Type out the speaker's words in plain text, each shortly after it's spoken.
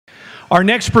Our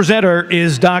next presenter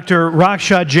is Dr.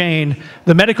 Raksha Jain,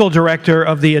 the medical director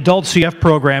of the Adult CF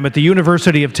program at the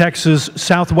University of Texas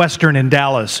Southwestern in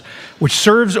Dallas, which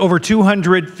serves over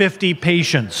 250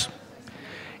 patients.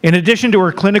 In addition to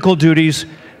her clinical duties,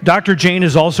 Dr. Jain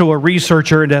is also a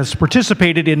researcher and has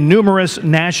participated in numerous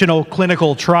national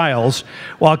clinical trials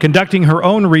while conducting her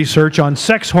own research on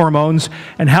sex hormones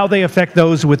and how they affect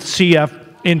those with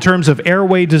CF in terms of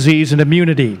airway disease and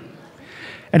immunity.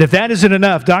 And if that isn't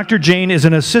enough, Dr. Jain is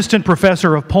an assistant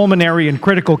professor of pulmonary and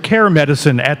critical care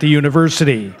medicine at the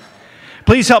university.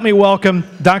 Please help me welcome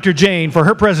Dr. Jain for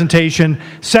her presentation,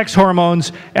 Sex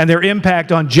Hormones and Their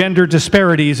Impact on Gender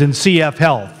Disparities in CF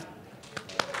Health.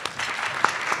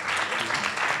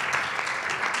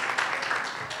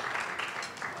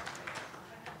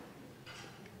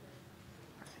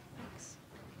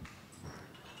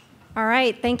 All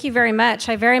right, thank you very much.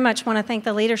 I very much want to thank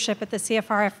the leadership at the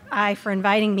CFRI for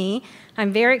inviting me.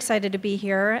 I'm very excited to be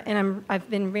here, and I've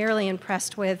been really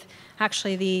impressed with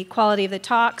actually the quality of the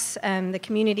talks and the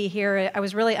community here. I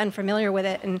was really unfamiliar with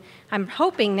it, and I'm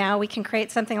hoping now we can create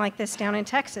something like this down in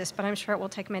Texas, but I'm sure it will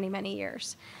take many, many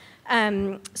years.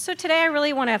 So today I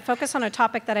really want to focus on a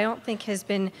topic that I don't think has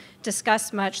been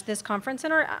discussed much this conference,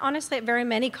 and honestly at very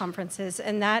many conferences,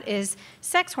 and that is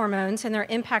sex hormones and their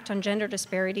impact on gender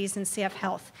disparities in CF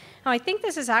health. Now I think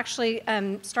this is actually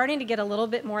starting to get a little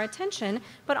bit more attention,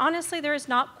 but honestly there is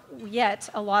not yet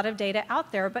a lot of data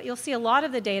out there, but you'll see a lot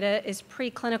of the data is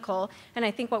preclinical, and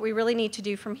I think what we really need to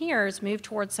do from here is move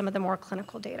towards some of the more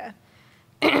clinical data.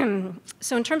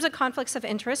 So in terms of conflicts of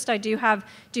interest, I do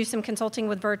some consulting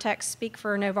with Vertex, speak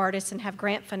for Novartis, and have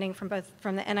grant funding from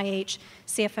the NIH,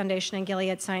 CF Foundation, and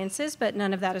Gilead Sciences, but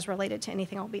none of that is related to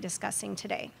anything I'll be discussing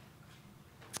today.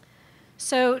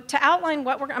 So to outline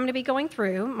what I'm going to be going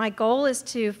through, my goal is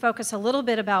to focus a little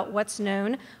bit about what's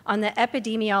known on the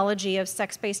epidemiology of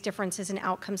sex-based differences in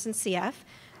outcomes in CF,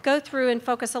 go through and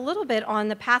focus a little bit on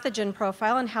the pathogen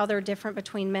profile and how they're different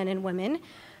between men and women,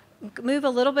 move a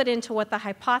little bit into what the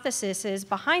hypothesis is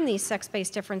behind these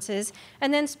sex-based differences,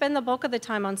 and then spend the bulk of the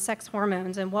time on sex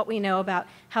hormones and what we know about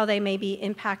how they may be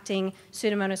impacting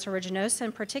Pseudomonas aeruginosa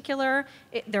in particular,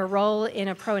 their role in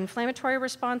a pro-inflammatory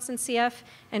response in CF,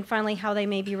 and finally how they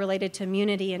may be related to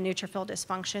immunity and neutrophil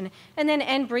dysfunction, and then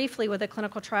end briefly with a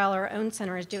clinical trial our own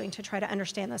center is doing to try to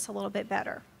understand this a little bit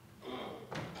better.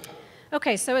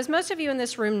 Okay, so as most of you in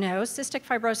this room know, cystic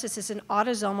fibrosis is an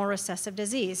autosomal recessive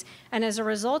disease, and as a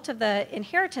result of the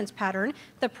inheritance pattern,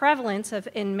 the prevalence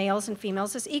in males and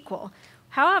females is equal.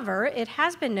 However, it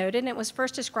has been noted, and it was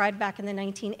first described back in the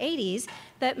 1980s,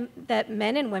 that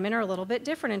men and women are a little bit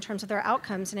different in terms of their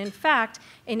outcomes. And in fact,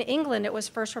 in England, it was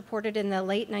first reported in the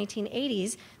late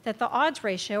 1980s that the odds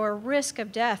ratio or risk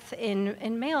of death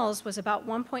in males was about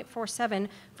 1.47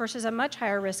 versus a much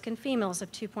higher risk in females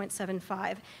of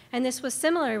 2.75. And this was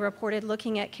similarly reported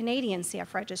looking at Canadian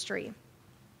CF registry.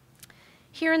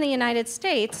 Here in the United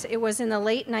States, it was in the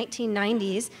late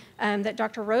 1990s that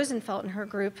Dr. Rosenfeld and her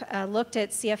group looked at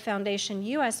CF Foundation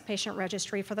US patient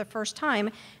registry for the first time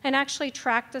and actually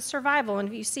tracked the survival.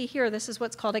 And you see here, this is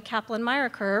what's called a Kaplan-Meier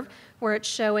curve, where it's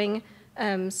showing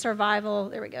survival,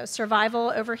 there we go,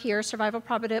 survival over here, survival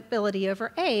probability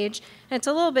over age. And it's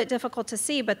a little bit difficult to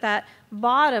see, but that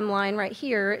bottom line right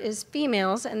here is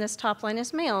females, and this top line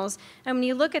is males. And when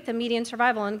you look at the median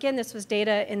survival, and again, this was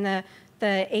data in the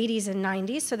 80s and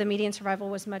 90s, so the median survival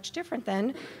was much different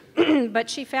then, but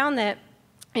she found that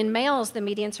in males, the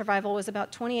median survival was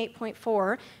about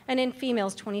 28.4, and in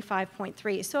females,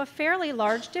 25.3, so a fairly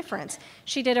large difference.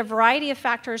 She did a variety of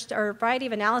factors, or a variety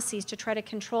of analyses to try to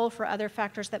control for other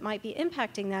factors that might be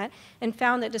impacting that, and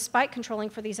found that despite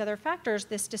controlling for these other factors,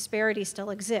 this disparity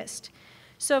still exists.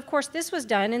 So of course this was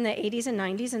done in the 80s and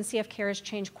 90s, and CF care has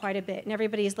changed quite a bit, and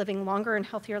everybody is living longer and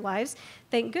healthier lives,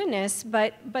 thank goodness,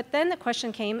 but then the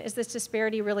question came, is this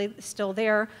disparity really still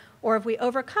there, or have we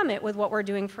overcome it with what we're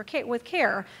doing with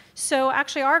care? So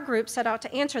actually our group set out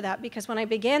to answer that, because when I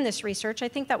began this research, I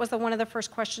think that was one of the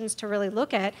first questions to really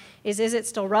look at is it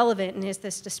still relevant, and is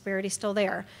this disparity still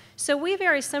there? So we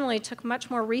very similarly took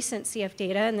much more recent CF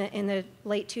data in the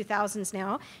late 2000s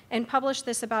now, and published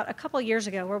this about a couple years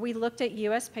ago, where we looked at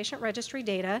US patient registry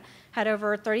data, had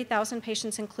over 30,000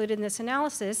 patients included in this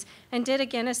analysis, and did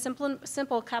again a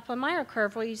simple Kaplan-Meier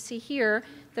curve where you see here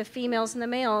the females and the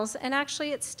males, and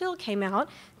actually it still came out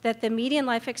that the median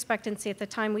life expectancy at the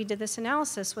time we did this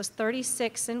analysis was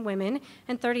 36 in women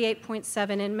and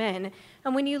 38.7 in men.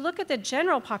 And when you look at the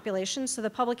general population, so the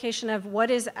publication of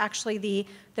what is actually the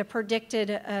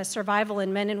predicted survival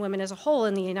in men and women as a whole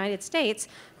in the United States,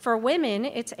 for women,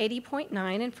 it's 80.9,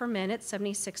 and for men, it's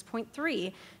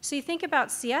 76.3. So you think about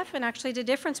CF, and actually the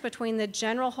difference between the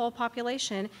general whole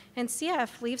population and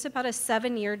CF leaves about a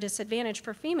 7-year disadvantage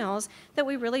for females that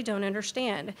we really don't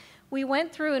understand. We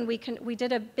went through and we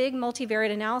did a big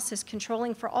multivariate analysis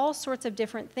controlling for all sorts of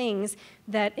different things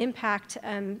that impact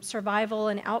survival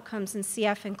and outcomes in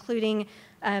CF, including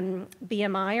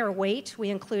BMI or weight. We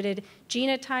included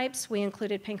genotypes, we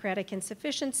included pancreatic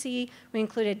insufficiency, we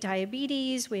included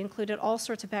diabetes, we included all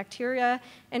sorts of bacteria,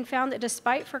 and found that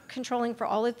despite for controlling for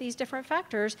all of these different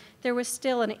factors, there was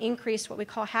still an increased what we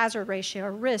call hazard ratio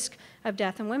or risk of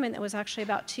death in women that was actually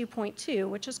about 2.2,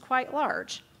 which is quite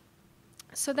large.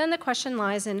 So then the question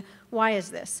lies in, why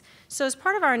is this? So as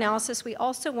part of our analysis, we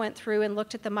also went through and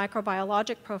looked at the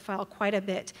microbiologic profile quite a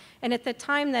bit. And at the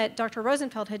time that Dr.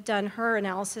 Rosenfeld had done her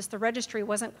analysis, the registry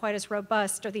wasn't quite as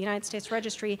robust, or the United States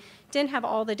registry didn't have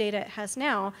all the data it has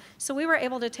now. So we were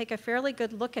able to take a fairly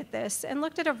good look at this and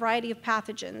looked at a variety of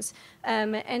pathogens.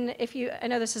 And I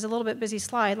know this is a little bit busy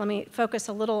slide, let me focus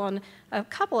a little on a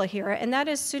couple here, and that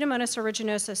is Pseudomonas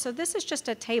aeruginosa. So this is just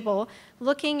a table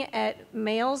looking at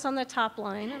males on the top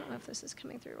line. I don't know if this is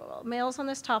coming through well. Males on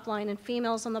this top line and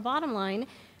females on the bottom line,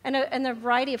 and the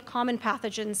variety of common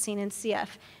pathogens seen in CF.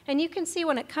 And you can see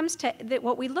when it comes to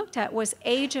what we looked at was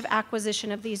age of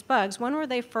acquisition of these bugs. When were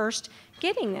they first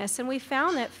getting this? And we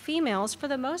found that females, for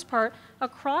the most part,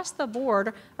 across the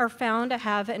board, are found to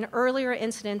have an earlier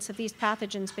incidence of these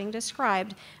pathogens being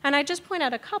described. And I just point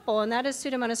out a couple, and that is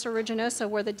Pseudomonas aeruginosa,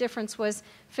 where the difference was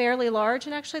fairly large,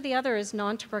 and actually the other is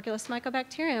non-tuberculous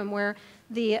mycobacterium, where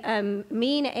the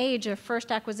mean age of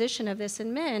first acquisition of this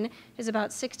in men is about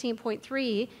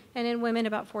 16.3, and in women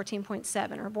about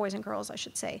 14.7, or boys and girls, I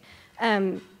should say.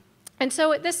 And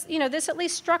so this, this at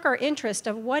least struck our interest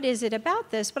of what is it about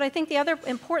this, but I think the other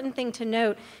important thing to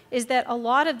note is that a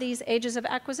lot of these ages of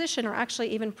acquisition are actually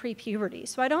even pre-puberty.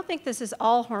 So I don't think this is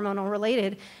all hormonal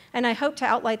related, and I hope to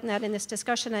outline that in this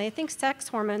discussion. I think sex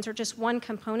hormones are just one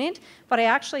component, but I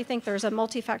actually think there's a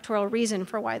multifactorial reason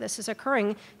for why this is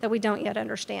occurring that we don't yet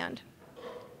understand.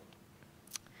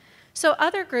 So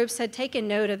other groups had taken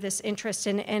note of this interest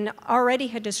and already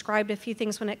had described a few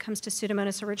things when it comes to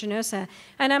Pseudomonas aeruginosa.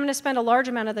 And I'm going to spend a large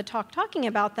amount of the talk talking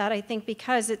about that, I think,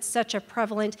 because it's such a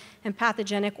prevalent and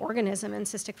pathogenic organism in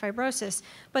cystic fibrosis.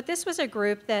 But this was a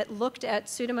group that looked at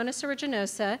Pseudomonas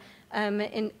aeruginosa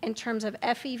in terms of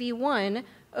FEV1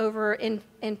 over in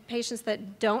patients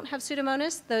that don't have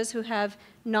Pseudomonas, those who have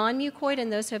non-mucoid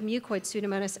and those who have mucoid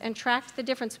Pseudomonas, and tracked the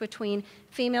difference between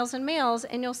females and males,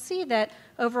 and you'll see that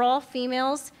overall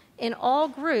females in all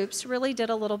groups really did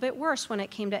a little bit worse when it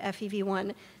came to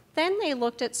FEV1. Then they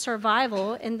looked at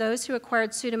survival in those who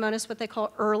acquired Pseudomonas, what they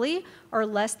call early or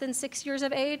less than 6 years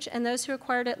of age, and those who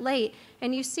acquired it late.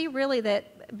 And you see really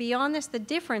that beyond this, the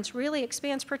difference really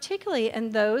expands, particularly in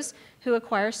those who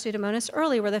acquire Pseudomonas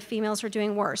early, where the females are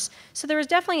doing worse. So there is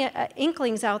definitely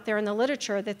inklings out there in the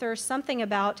literature that there's something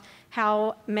about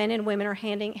how men and women are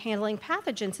handling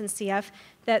pathogens in CF,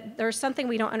 that there's something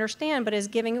we don't understand, but is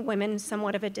giving women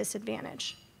somewhat of a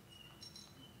disadvantage.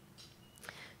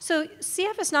 So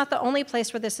CF is not the only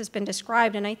place where this has been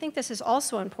described, and I think this is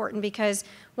also important because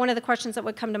one of the questions that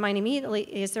would come to mind immediately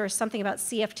is there something about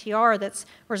CFTR that's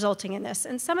resulting in this,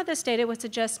 and some of this data would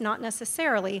suggest not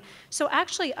necessarily. So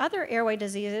actually other airway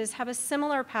diseases have a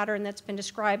similar pattern that's been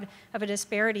described of a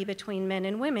disparity between men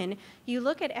and women. You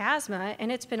look at asthma,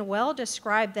 and it's been well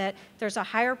described that there's a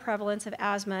higher prevalence of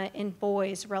asthma in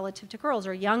boys relative to girls,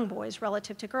 or young boys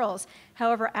relative to girls.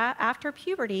 However, after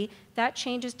puberty, that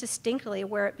changes distinctly,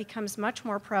 where it becomes much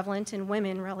more prevalent in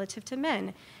women relative to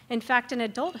men. In fact, in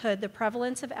adulthood, the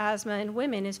prevalence of asthma in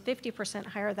women is 50%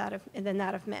 higher than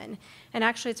that of men. And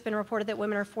actually, it's been reported that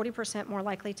women are 40% more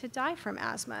likely to die from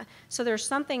asthma. So there's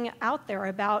something out there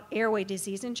about airway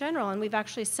disease in general, and we've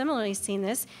actually similarly seen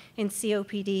this in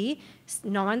COPD,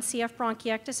 non-CF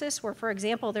bronchiectasis, where, for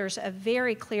example, there's a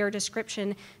very clear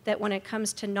description that when it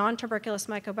comes to non-tuberculous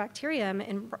mycobacterium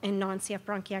in non-CF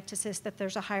bronchiectasis, that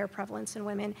there's a higher prevalence in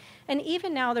women. And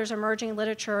even now, there's emerging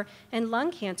literature in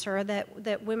lung cancer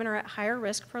that women are at higher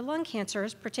risk for lung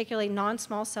cancers, particularly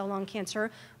non-small cell lung cancer,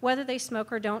 whether they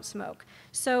smoke or don't smoke.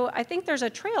 So I think there's a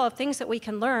trail of things that we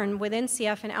can learn within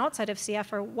CF and outside of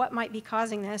CF, or what might be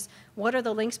causing this, what are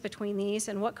the links between these,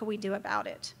 and what could we do about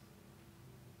it.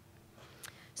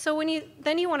 So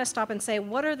then you want to stop and say,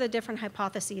 what are the different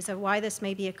hypotheses of why this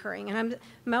may be occurring? And I'm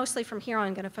mostly from here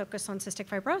on going to focus on cystic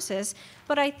fibrosis,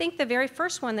 but I think the very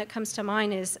first one that comes to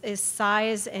mind is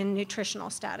size and nutritional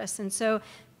status. And so,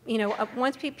 you know,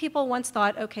 people once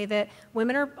thought, okay, that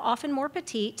women are often more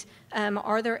petite.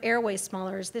 Are their airways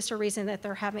smaller? Is this a reason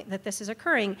that this is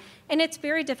occurring? And it's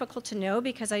very difficult to know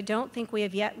because I don't think we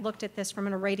have yet looked at this from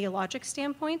a radiologic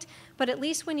standpoint. But at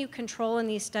least when you control in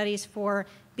these studies for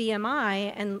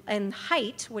BMI and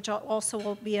height, which also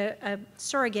will be a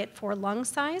surrogate for lung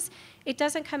size, it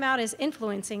doesn't come out as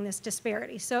influencing this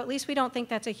disparity. So at least we don't think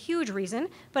that's a huge reason,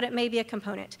 but it may be a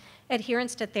component.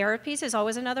 Adherence to therapies is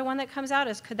always another one that comes out,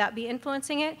 could that be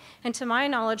influencing it? And to my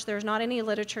knowledge, there's not any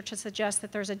literature to suggest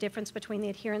that there's a difference between the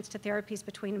adherence to therapies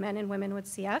between men and women with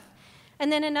CF.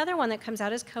 And then another one that comes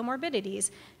out is comorbidities.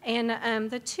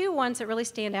 And the two ones that really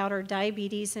stand out are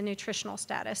diabetes and nutritional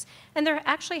status. And there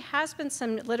actually has been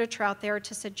some literature out there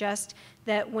to suggest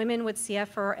that women with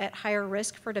CF are at higher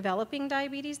risk for developing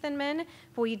diabetes than men,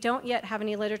 but we don't yet have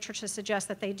any literature to suggest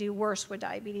that they do worse with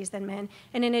diabetes than men.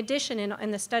 And in addition,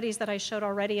 in the studies that I showed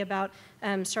already about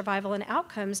survival and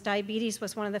outcomes, diabetes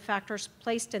was one of the factors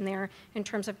placed in there in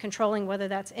terms of controlling whether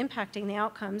that's impacting the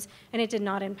outcomes, and it did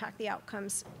not impact the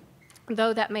outcomes,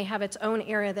 though that may have its own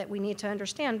area that we need to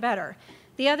understand better.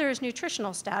 The other is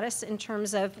nutritional status in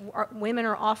terms of women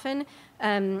are often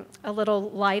a little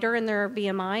lighter in their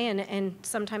BMI and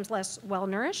sometimes less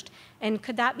well-nourished, and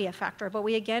could that be a factor? But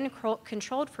we again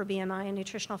controlled for BMI and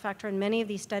nutritional factor in many of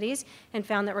these studies and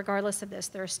found that regardless of this,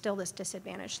 there is still this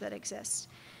disadvantage that exists.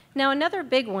 Now, another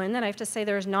big one that I have to say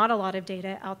there's not a lot of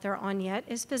data out there on yet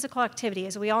is physical activity.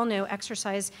 As we all know,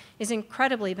 exercise is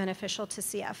incredibly beneficial to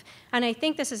CF. And I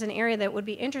think this is an area that would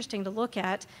be interesting to look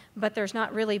at, but there's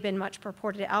not really been much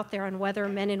purported out there on whether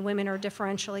men and women are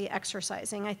differentially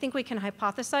exercising. I think we can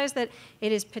hypothesize that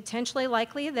it is potentially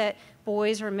likely that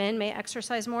boys or men may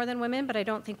exercise more than women, but I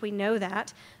don't think we know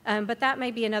that. But that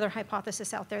may be another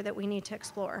hypothesis out there that we need to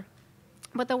explore.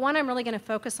 But the one I'm really going to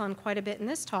focus on quite a bit in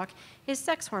this talk is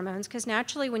sex hormones, because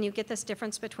naturally when you get this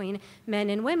difference between men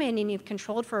and women and you've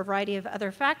controlled for a variety of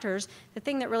other factors, the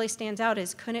thing that really stands out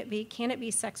is can it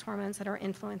be sex hormones that are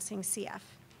influencing CF?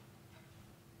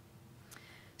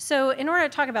 So in order to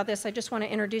talk about this, I just want to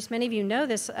introduce, many of you know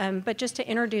this, but just to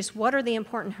introduce what are the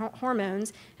important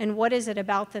hormones and what is it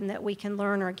about them that we can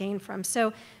learn or gain from.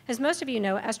 So as most of you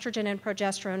know, estrogen and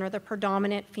progesterone are the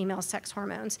predominant female sex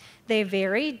hormones. They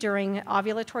vary during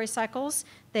ovulatory cycles,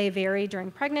 they vary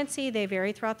during pregnancy, they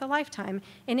vary throughout the lifetime.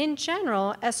 And in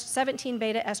general,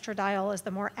 17-beta estradiol is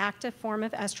the more active form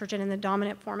of estrogen and the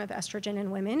dominant form of estrogen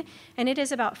in women, and it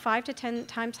is about 5 to 10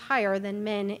 times higher than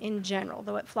men in general,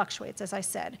 though it fluctuates, as I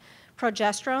said.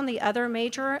 Progesterone, the other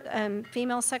major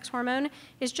female sex hormone,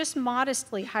 is just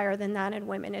modestly higher than that in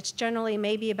women. It's generally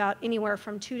maybe about anywhere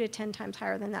from 2 to 10 times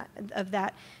higher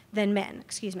than men,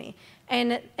 excuse me.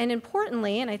 And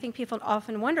importantly, and I think people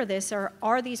often wonder this,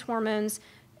 are these hormones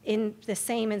the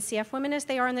same in CF women as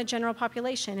they are in the general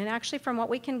population? And actually, from what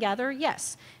we can gather,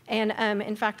 yes. And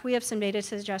in fact, we have some data to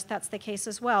suggest that's the case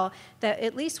as well, that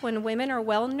at least when women are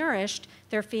well nourished,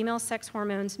 their female sex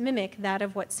hormones mimic that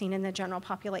of what's seen in the general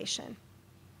population.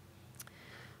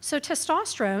 So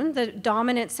testosterone, the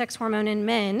dominant sex hormone in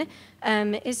men,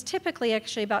 is typically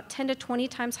actually about 10 to 20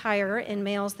 times higher in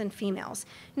males than females.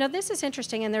 Now this is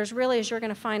interesting, and there's really, as you're going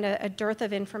to find, a dearth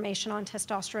of information on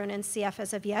testosterone in CF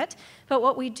as of yet. But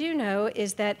what we do know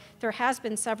is that there has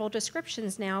been several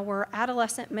descriptions now where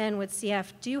adolescent men with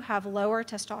CF do have lower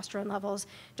testosterone levels,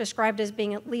 described as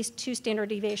being at least 2 standard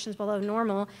deviations below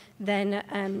normal than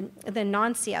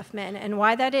non-CF men. And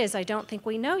why that is, I don't think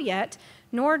we know yet,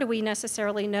 nor do we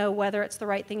necessarily know whether it's the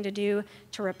right thing to do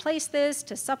to replace this,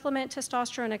 to supplement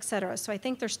testosterone, et cetera. So I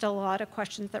think there's still a lot of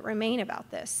questions that remain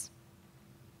about this.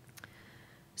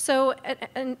 So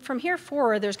and from here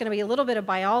forward, there's going to be a little bit of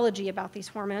biology about these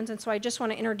hormones, and so I just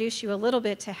want to introduce you a little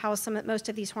bit to how most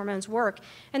of these hormones work.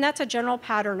 And that's a general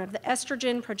pattern of the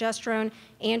estrogen, progesterone,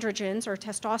 androgens, or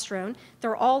testosterone.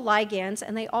 They're all ligands,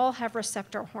 and they all have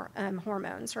receptor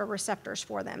hormones, or receptors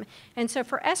for them. And so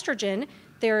for estrogen,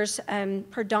 there's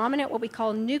predominant what we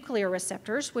call nuclear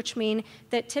receptors, which mean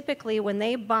that typically when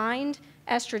they bind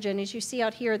estrogen, as you see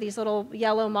out here, these little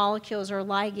yellow molecules are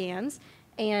ligands,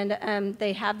 and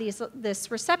they have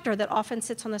this receptor that often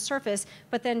sits on the surface,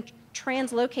 but then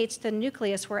translocates to the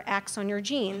nucleus where it acts on your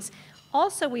genes.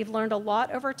 Also, we've learned a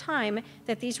lot over time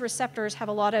that these receptors have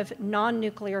a lot of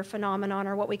non-nuclear phenomenon,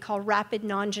 or what we call rapid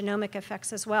non-genomic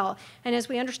effects as well. And as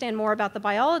we understand more about the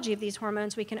biology of these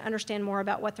hormones, we can understand more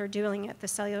about what they're doing at the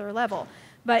cellular level.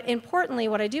 But importantly,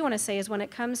 what I do want to say is when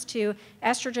it comes to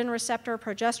estrogen receptor,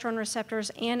 progesterone receptors,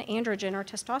 and androgen or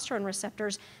testosterone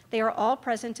receptors, they are all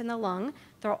present in the lung.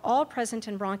 They're all present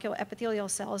in bronchial epithelial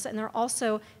cells, and they're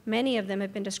also, many of them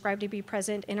have been described to be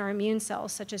present in our immune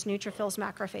cells, such as neutrophils,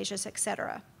 macrophages, et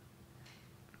cetera.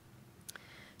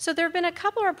 So there have been a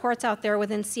couple of reports out there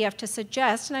within CF to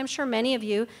suggest, and I'm sure many of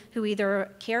you who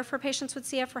either care for patients with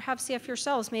CF or have CF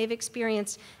yourselves may have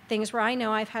experienced things where I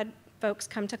know I've had folks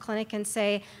come to clinic and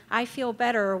say, I feel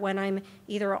better when I'm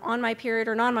either on my period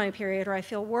or not on my period, or I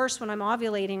feel worse when I'm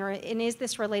ovulating, and is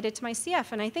this related to my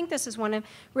CF? And I think this is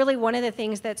really one of the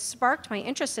things that sparked my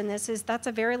interest in this is that's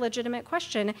a very legitimate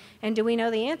question, and do we know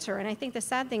the answer? And I think the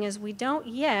sad thing is we don't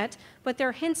yet, but there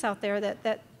are hints out there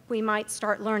that we might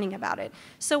start learning about it.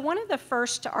 So one of the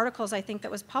first articles I think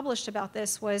that was published about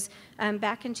this was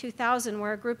back in 2000,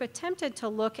 where a group attempted to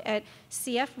look at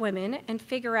CF women and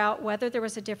figure out whether there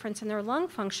was a difference in their lung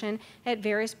function at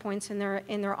various points in their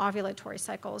ovulatory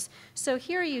cycles. So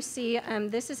here you see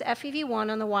this is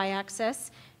FEV1 on the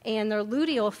y-axis and their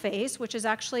luteal phase, which is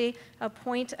actually a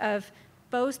point of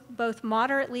both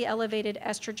moderately elevated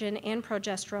estrogen and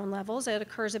progesterone levels. It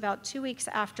occurs about 2 weeks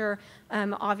after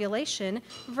ovulation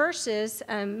versus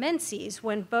menses,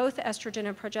 when both estrogen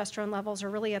and progesterone levels are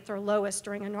really at their lowest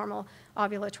during a normal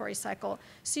ovulatory cycle.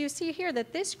 So you see here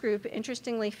that this group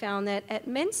interestingly found that at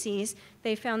menses,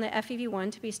 they found the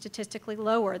FEV1 to be statistically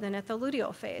lower than at the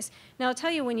luteal phase. Now I'll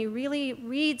tell you, when you really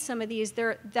read some of these,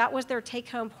 that was their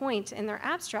take-home point in their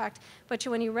abstract, but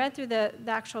when you read through the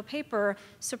actual paper,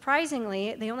 surprisingly,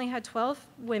 they only had 12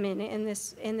 women in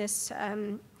this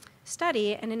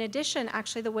study, and in addition,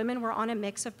 actually, the women were on a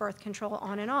mix of birth control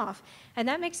on and off. And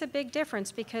that makes a big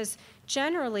difference because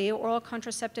generally, oral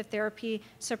contraceptive therapy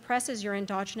suppresses your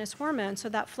endogenous hormone, so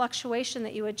that fluctuation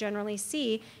that you would generally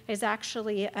see is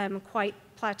actually quite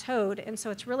plateaued, and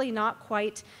so it's really not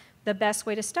quite the best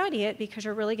way to study it because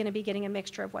you're really going to be getting a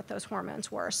mixture of what those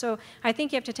hormones were. So I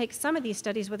think you have to take some of these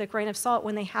studies with a grain of salt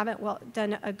when they haven't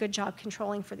done a good job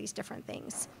controlling for these different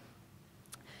things.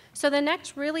 So the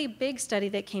next really big study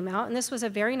that came out, and this was a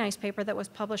very nice paper that was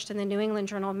published in the New England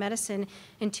Journal of Medicine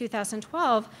in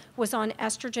 2012, was on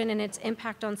estrogen and its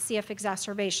impact on CF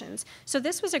exacerbations. So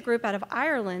this was a group out of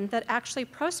Ireland that actually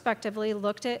prospectively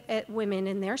looked at women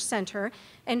in their center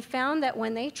and found that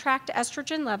when they tracked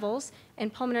estrogen levels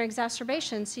and pulmonary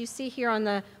exacerbations, so you see here on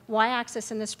the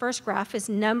y-axis in this first graph is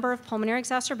number of pulmonary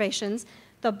exacerbations.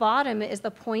 The bottom is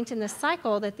the point in the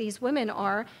cycle that these women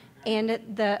are, and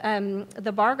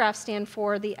the bar graphs stand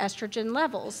for the estrogen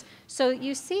levels. So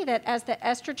you see that as the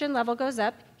estrogen level goes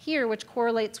up here, which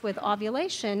correlates with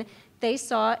ovulation, they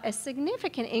saw a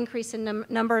significant increase in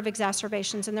number of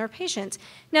exacerbations in their patients.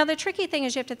 Now, the tricky thing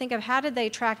is you have to think of how did they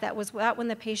track that? Was that when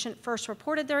the patient first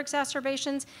reported their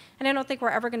exacerbations? And I don't think we're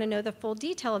ever going to know the full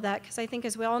detail of that because I think,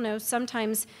 as we all know,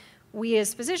 sometimes we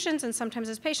as physicians and sometimes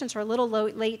as patients are a little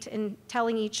late in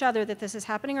telling each other that this is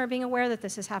happening or being aware that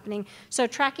this is happening. So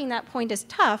tracking that point is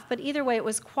tough, but either way, it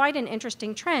was quite an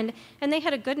interesting trend, and they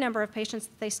had a good number of patients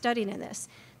that they studied in this.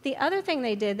 The other thing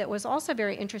they did that was also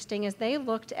very interesting is they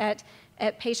looked at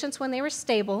patients when they were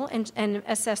stable and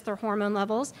assessed their hormone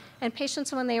levels, and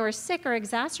patients when they were sick or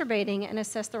exacerbating and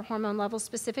assessed their hormone levels,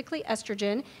 specifically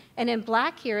estrogen. And in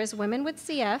black here is women with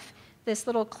CF. This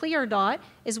little clear dot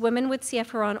is women with CF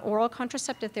who are on oral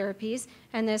contraceptive therapies,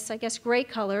 and this, I guess, gray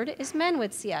colored is men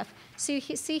with CF. So you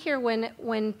see here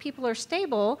when people are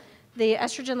stable, the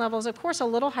estrogen levels, of course, a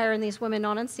little higher in these women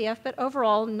not on CF, but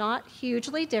overall not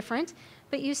hugely different.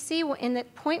 But you see in the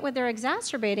point where they're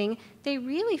exacerbating, they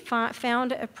really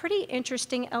found a pretty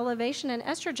interesting elevation in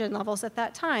estrogen levels at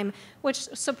that time, which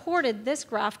supported this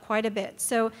graph quite a bit.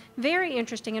 So very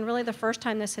interesting, and really the first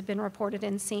time this had been reported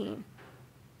and seen.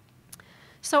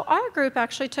 So our group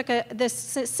actually took this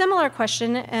similar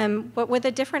question, but with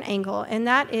a different angle, and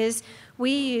that is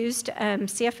we used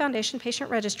CF Foundation Patient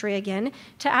Registry again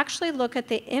to actually look at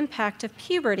the impact of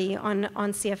puberty on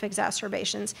CF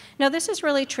exacerbations. Now this is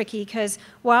really tricky because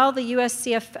while the US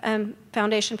CF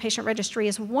Foundation Patient Registry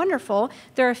is wonderful,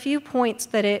 there are a few points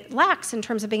that it lacks in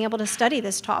terms of being able to study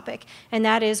this topic. And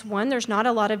that is, one, there's not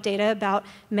a lot of data about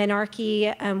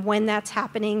menarche, when that's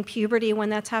happening, puberty when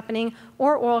that's happening,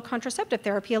 or oral contraceptive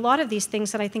therapy. A lot of these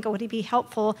things that I think it would be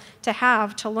helpful to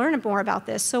have to learn more about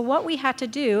this. So what we had to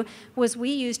do was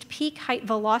we used peak height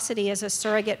velocity as a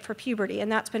surrogate for puberty,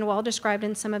 and that's been well described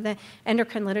in some of the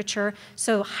endocrine literature.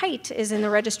 So height is in the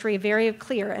registry very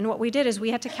clear, and what we did is we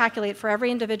had to calculate for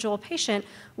every individual patient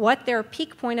what their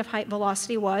peak point of height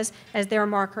velocity was as their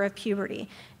marker of puberty.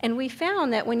 And we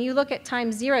found that when you look at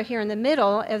time 0 here in the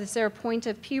middle as their point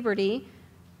of puberty,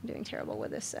 I'm doing terrible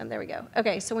with this. There we go.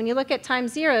 Okay, so when you look at time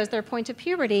zeros, their point of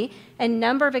puberty, and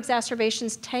number of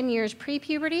exacerbations 10 years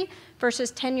pre-puberty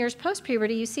versus 10 years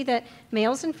post-puberty, you see that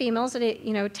males and females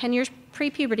at 10 years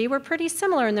pre-puberty were pretty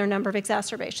similar in their number of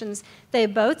exacerbations. They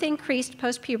both increased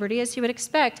post-puberty, as you would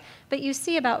expect, but you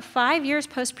see about 5 years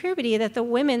post-puberty that the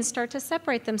women start to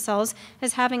separate themselves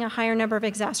as having a higher number of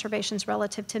exacerbations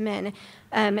relative to men.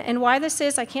 And why this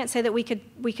is, I can't say that we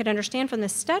could understand from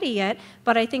this study yet,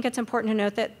 but I think it's important to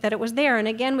note that it was there. And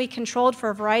again, we controlled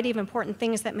for a variety of important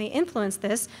things that may influence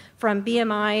this, from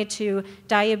BMI to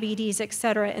diabetes, et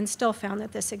cetera, and still found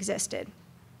that this existed.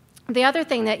 The other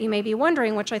thing that you may be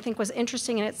wondering, which I think was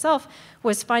interesting in itself,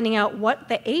 was finding out what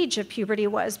the age of puberty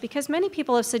was, because many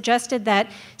people have suggested that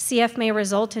CF may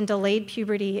result in delayed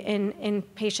puberty in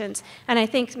patients. And I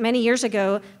think many years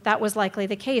ago that was likely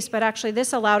the case, but actually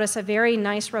this allowed us a very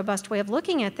nice, robust way of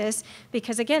looking at this,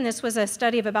 because again, this was a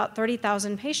study of about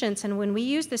 30,000 patients, and when we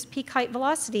used this peak height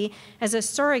velocity as a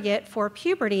surrogate for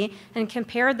puberty and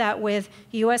compared that with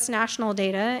US national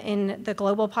data in the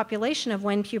global population of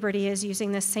when puberty is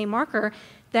using this same marker,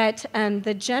 that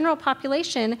the general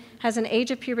population has an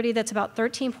age of puberty that's about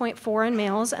 13.4 in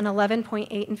males and 11.8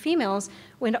 in females.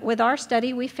 With our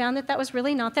study, we found that that was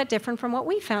really not that different from what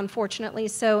we found, fortunately.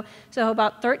 So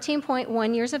about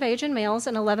 13.1 years of age in males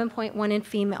and 11.1 in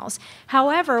females.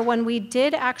 However, when we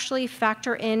did actually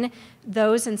factor in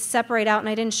those and separate out, and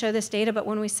I didn't show this data, but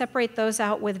when we separate those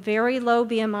out with very low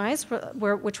BMIs,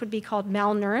 which would be called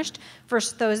malnourished,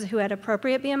 versus those who had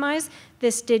appropriate BMIs,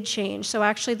 this did change. So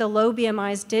actually the low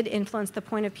BMIs did influence the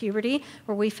point of puberty,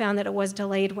 where we found that it was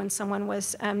delayed when someone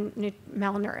was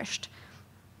malnourished.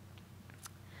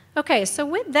 Okay, so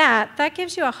with that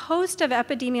gives you a host of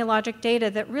epidemiologic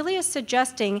data that really is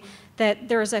suggesting that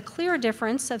there is a clear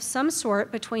difference of some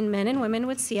sort between men and women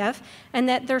with CF, and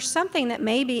that there's something that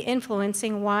may be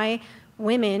influencing why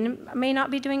women may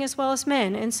not be doing as well as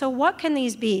men. And so what can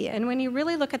these be? And when you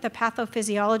really look at the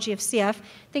pathophysiology of CF,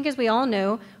 I think as we all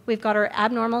know, we've got our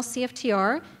abnormal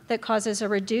CFTR that causes a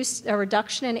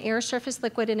reduction in air surface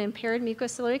liquid and impaired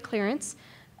mucociliary clearance.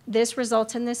 This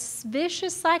results in this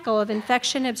vicious cycle of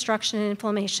infection, obstruction, and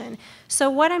inflammation. So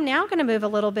what I'm now going to move a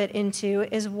little bit into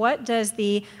is what does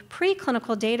the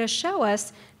preclinical data show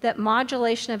us that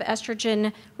modulation of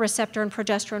estrogen receptor and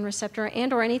progesterone receptor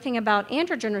and/or anything about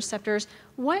androgen receptors,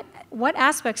 what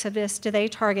aspects of this do they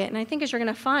target? And I think as you're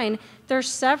going to find, there's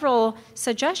several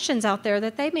suggestions out there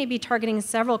that they may be targeting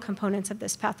several components of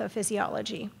this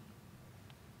pathophysiology.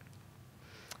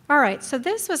 All right, so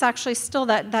this was actually still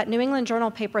that New England Journal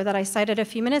paper that I cited a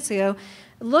few minutes ago,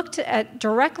 looked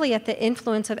directly at the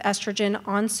influence of estrogen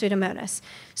on Pseudomonas.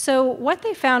 So what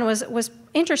they found was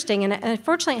interesting, and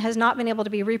unfortunately it has not been able to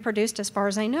be reproduced as far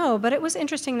as I know, but it was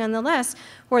interesting nonetheless,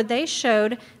 where they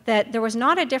showed that there was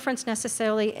not a difference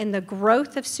necessarily in the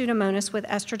growth of Pseudomonas with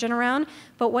estrogen around,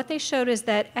 but what they showed is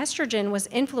that estrogen was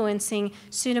influencing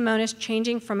Pseudomonas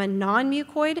changing from a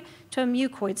non-mucoid to a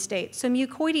mucoid state. So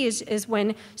mucoidy is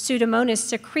when Pseudomonas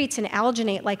secretes an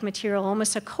alginate-like material,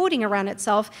 almost a coating around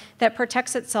itself that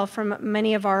protects itself from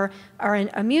many of our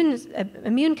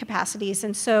immune capacities.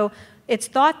 And so it's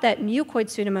thought that mucoid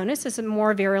Pseudomonas is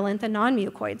more virulent than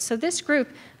non-mucoid. So this group,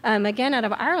 again out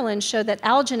of Ireland, showed that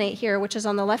alginate here, which is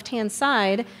on the left-hand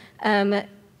side,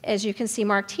 as you can see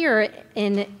marked here,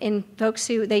 in folks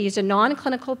who, they used a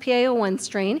non-clinical PaO1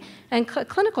 strain and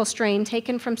clinical strain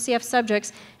taken from CF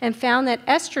subjects and found that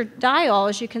estradiol,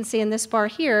 as you can see in this bar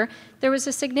here, there was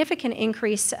a significant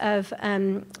increase of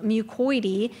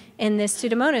mucoidy in this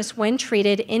Pseudomonas when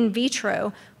treated in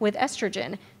vitro with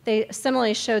estrogen. They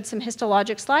similarly showed some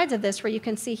histologic slides of this where you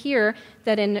can see here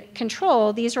that in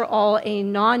control, these are all a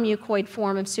non-mucoid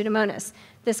form of Pseudomonas.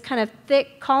 This kind of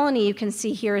thick colony you can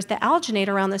see here is the alginate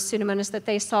around the Pseudomonas that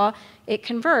they saw it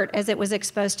convert as it was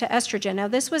exposed to estrogen. Now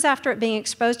this was after it being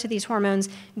exposed to these hormones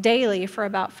daily for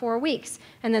about 4 weeks,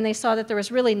 and then they saw that there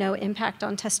was really no impact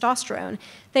on testosterone.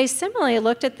 They similarly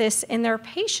looked at this in their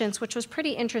patients, which was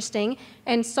pretty interesting,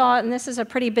 and saw, and this is a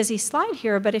pretty busy slide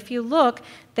here, but if you look,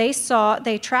 they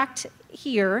tracked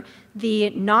here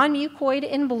the non-mucoid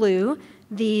in blue,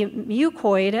 the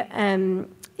mucoid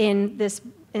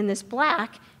in this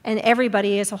black, and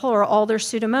everybody as a whole, or all their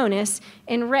Pseudomonas,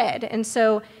 in red. And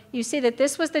so you see that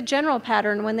this was the general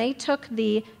pattern. When they took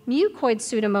the mucoid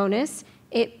Pseudomonas,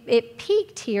 it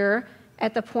peaked here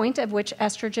at the point at which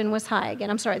estrogen was high. Again,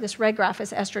 I'm sorry, this red graph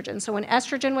is estrogen. So when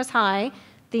estrogen was high,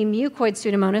 the mucoid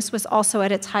Pseudomonas was also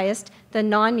at its highest, the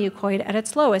non-mucoid at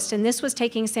its lowest. And this was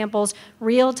taking samples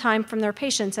real time from their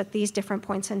patients at these different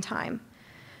points in time.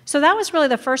 So that was really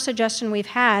the first suggestion we've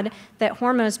had that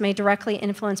hormones may directly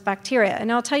influence bacteria.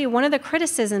 And I'll tell you, one of the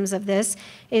criticisms of this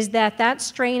is that that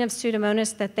strain of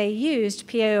Pseudomonas that they used,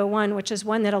 PA01, which is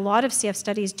one that a lot of CF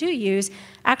studies do use,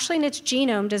 actually in its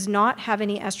genome does not have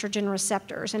any estrogen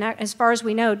receptors. And as far as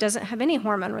we know, doesn't have any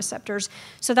hormone receptors.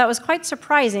 So that was quite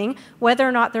surprising. Whether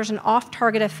or not there's an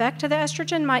off-target effect to the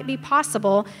estrogen might be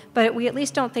possible, but we at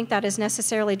least don't think that is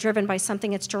necessarily driven by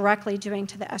something it's directly doing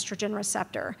to the estrogen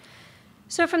receptor.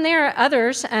 So from there,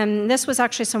 others, this was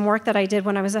actually some work that I did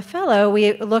when I was a fellow.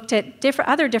 We looked at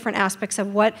other different aspects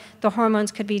of what the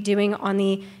hormones could be doing on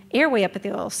the airway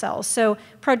epithelial cells. So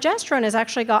progesterone has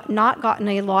actually not gotten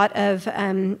a lot of,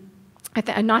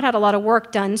 not had a lot of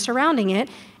work done surrounding it,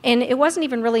 and it wasn't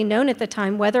even really known at the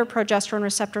time whether progesterone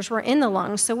receptors were in the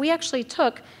lungs. So we actually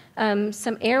took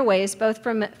some airways, both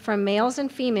from males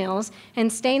and females,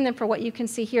 and stained them for what you can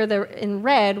see here. In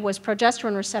red was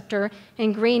progesterone receptor,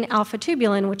 and green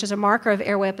alpha-tubulin, which is a marker of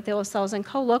airway epithelial cells, and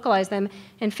co-localized them,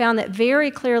 and found that very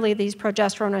clearly these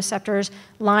progesterone receptors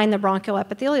line the bronchial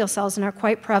epithelial cells and are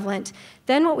quite prevalent.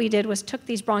 Then what we did was took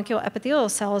these bronchial epithelial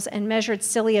cells and measured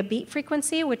cilia beat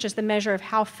frequency, which is the measure of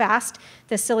how fast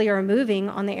the cilia are moving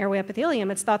on the airway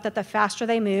epithelium. It's thought that the faster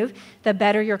they move, the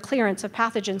better your clearance of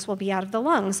pathogens will be out of the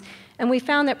lungs. And we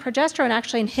found that progesterone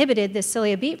actually inhibited the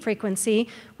cilia beat frequency,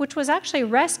 which was actually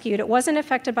rescued. It wasn't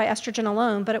affected by estrogen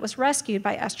alone, but it was rescued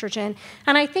by estrogen.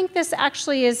 And I think this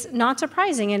actually is not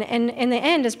surprising, and in the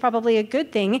end is probably a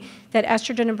good thing that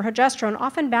estrogen and progesterone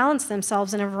often balance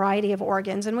themselves in a variety of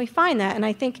organs, and we find that. And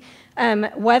I think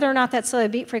whether or not that cilia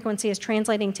beat frequency is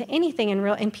translating to anything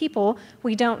in people,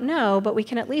 we don't know, but we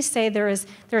can at least say there's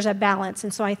a balance.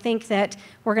 And so I think that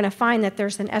we're going to find that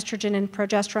there's an estrogen and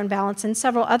progesterone balance in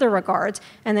several other regards,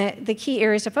 and the key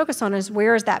areas to focus on is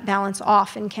where is that balance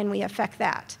off and can we affect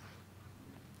that?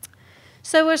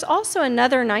 So there's also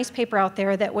another nice paper out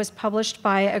there that was published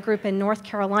by a group in North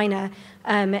Carolina,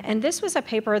 and this was a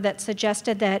paper that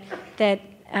suggested that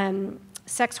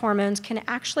sex hormones can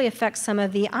actually affect some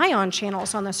of the ion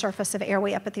channels on the surface of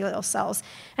airway epithelial cells.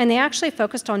 And they actually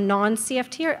focused on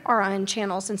non-CFTR ion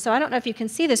channels. And so I don't know if you can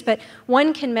see this, but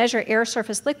one can measure air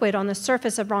surface liquid on the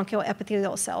surface of bronchial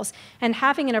epithelial cells. And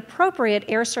having an appropriate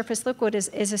air surface liquid is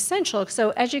essential.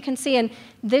 So as you can see in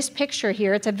this picture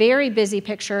here, it's a very busy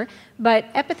picture, but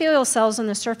epithelial cells on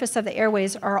the surface of the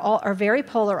airways are very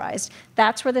polarized.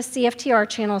 That's where the CFTR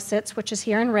channel sits, which is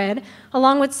here in red,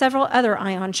 along with several other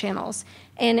ion channels.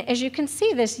 And as you can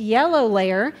see, this yellow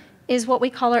layer is what we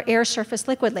call our air surface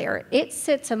liquid layer. It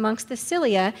sits amongst the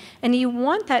cilia, and you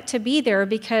want that to be there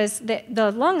because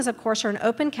the lungs, of course, are an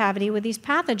open cavity with these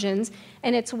pathogens,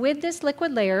 and it's with this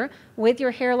liquid layer, with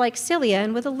your hair-like cilia,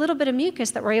 and with a little bit of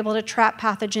mucus that we're able to trap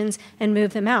pathogens and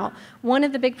move them out. One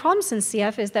of the big problems in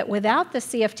CF is that without the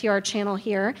CFTR channel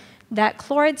here, that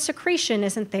chloride secretion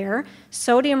isn't there,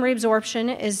 sodium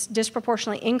reabsorption is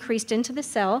disproportionately increased into the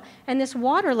cell, and this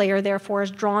water layer, therefore, is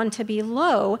drawn to be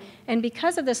low, and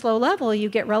because of this low level, you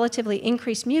get relatively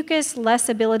increased mucus, less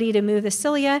ability to move the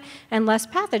cilia, and less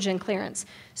pathogen clearance.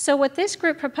 So what this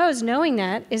group proposed, knowing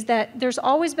that, is that there's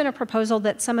always been a proposal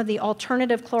that some of the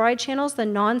alternative chloride channels, the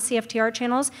non-CFTR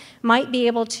channels, might be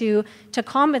able to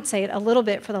compensate a little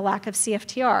bit for the lack of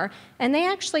CFTR. And they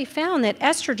actually found that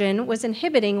estrogen was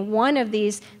inhibiting one of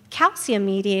these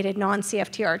calcium-mediated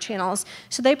non-CFTR channels.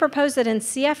 So they proposed that in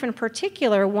CF in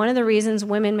particular, one of the reasons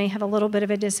women may have a little bit of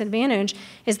a disadvantage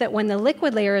is that when the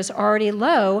liquid layer is already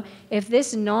low, if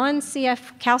this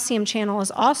non-CF calcium channel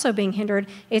is also being hindered,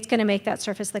 it's going to make that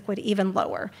surface liquid even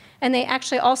lower. And they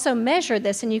actually also measured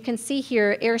this, and you can see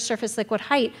here air surface liquid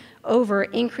height over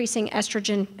increasing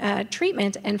estrogen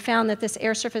treatment, and found that this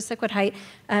air surface liquid height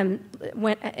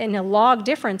went in a log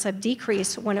difference of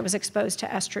decrease when it was exposed to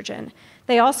estrogen.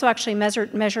 They also actually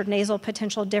measured nasal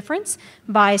potential difference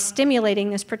by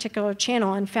stimulating this particular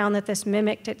channel and found that this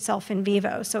mimicked itself in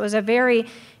vivo. So it was a very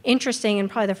interesting, and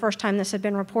probably the first time this had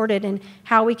been reported, and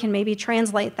how we can maybe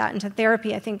translate that into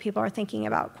therapy, I think people are thinking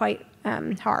about quite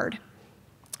hard.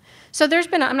 So there's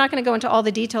been, I'm not going to go into all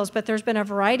the details, but there's been a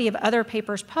variety of other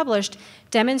papers published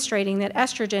demonstrating that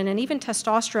estrogen and even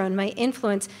testosterone may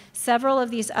influence several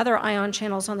of these other ion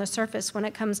channels on the surface when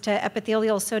it comes to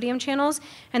epithelial sodium channels.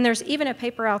 And there's even a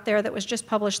paper out there that was just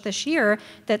published this year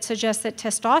that suggests that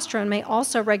testosterone may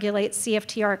also regulate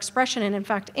CFTR expression, and in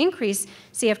fact increase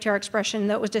CFTR expression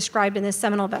that was described in the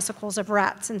seminal vesicles of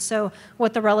rats. And so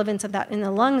what the relevance of that in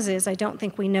the lungs is, I don't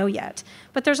think we know yet.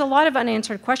 But there's a lot of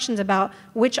unanswered questions about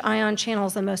which ion ion channel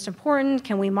is the most important?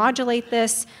 Can we modulate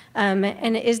this?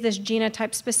 And is this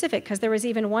genotype specific? Because there was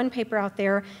even one paper out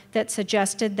there that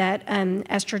suggested that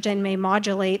estrogen may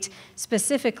modulate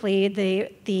specifically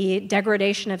the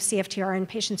degradation of CFTR in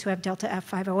patients who have delta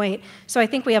F508. So I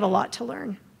think we have a lot to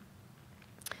learn.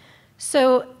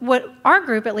 So what our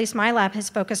group, at least my lab, has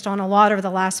focused on a lot over the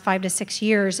last 5 to 6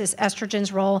 years is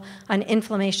estrogen's role on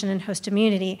inflammation and host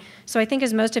immunity. So I think,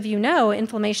 as most of you know,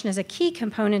 inflammation is a key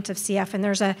component of CF, and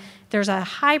there's a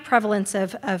high prevalence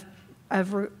of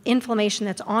inflammation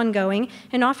that's ongoing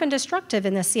and often destructive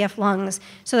in the CF lungs.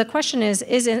 So the question is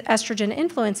estrogen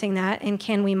influencing that, and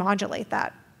can we modulate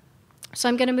that? So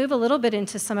I'm going to move a little bit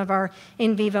into some of our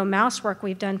in vivo mouse work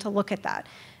we've done to look at that.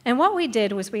 And what we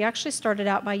did was we actually started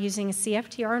out by using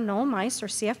CFTR null mice, or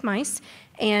CF mice,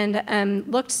 and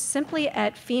looked simply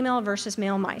at female versus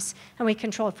male mice. And we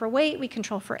controlled for weight, we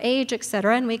controlled for age, et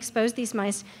cetera, and we exposed these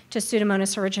mice to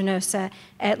Pseudomonas aeruginosa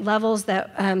at levels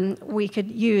that we could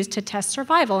use to test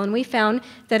survival. And we found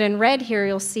that in red here,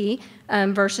 you'll see,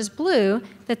 versus blue,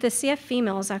 that the CF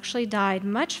females actually died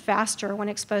much faster when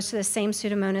exposed to the same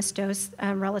Pseudomonas dose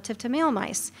relative to male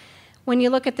mice. When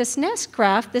you look at this next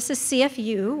graph, this is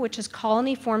CFU, which is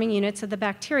colony-forming units of the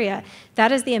bacteria.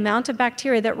 That is the amount of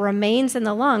bacteria that remains in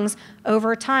the lungs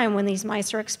over time when these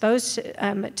mice are exposed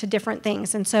to different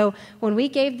things. And so when we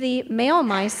gave the male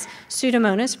mice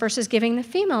Pseudomonas versus giving the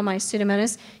female mice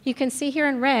Pseudomonas, you can see here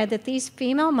in red that these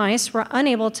female mice were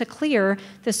unable to clear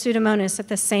the Pseudomonas at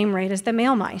the same rate as the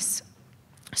male mice.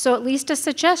 So at least a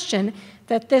suggestion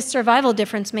that this survival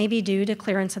difference may be due to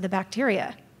clearance of the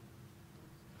bacteria.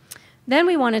 Then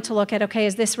we wanted to look at, okay,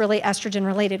 is this really estrogen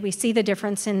related? We see the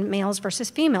difference in males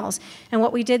versus females. And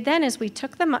what we did then is we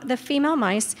took the female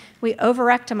mice, we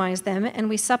overectomized them, and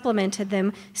we supplemented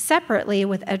them separately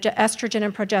with estrogen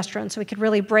and progesterone so we could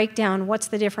really break down what's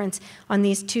the difference on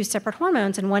these two separate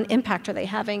hormones and what impact are they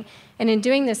having. And in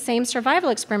doing this same survival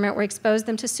experiment, we exposed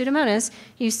them to Pseudomonas.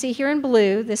 You see here in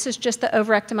blue, this is just the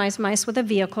overectomized mice with a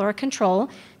vehicle or a control.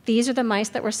 These are the mice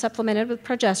that were supplemented with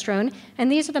progesterone,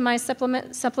 and these are the mice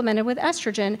supplemented with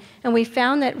estrogen. And we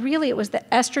found that really it was the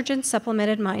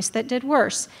estrogen-supplemented mice that did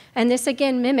worse. And this,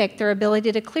 again, mimicked their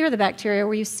ability to clear the bacteria,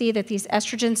 where you see that these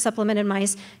estrogen-supplemented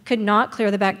mice could not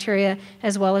clear the bacteria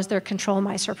as well as their control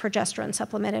mice or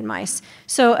progesterone-supplemented mice.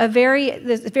 So it's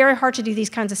very hard to do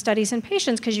these kinds of studies in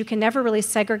patients because you can never really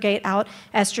segregate out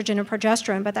estrogen and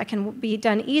progesterone, but that can be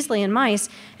done easily in mice,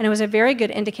 and it was a very good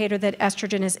indicator that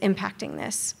estrogen is impacting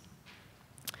this.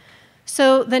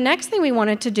 So the next thing we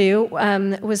wanted to do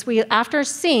was after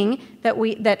seeing that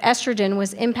estrogen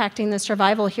was impacting the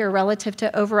survival here relative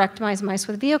to overectomized mice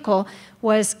with vehicle,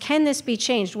 was can this be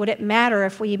changed? Would it matter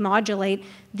if we modulate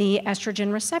the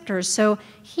estrogen receptors? So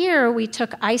here we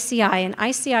took ICI, and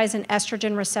ICI is an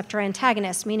estrogen receptor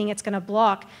antagonist, meaning it's going to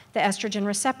block the estrogen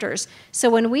receptors. So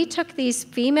when we took these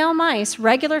female mice,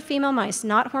 regular female mice,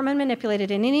 not hormone manipulated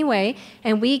in any way,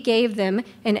 and we gave them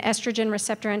an estrogen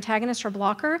receptor antagonist or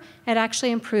blocker, it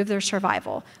actually improved their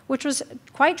survival, which was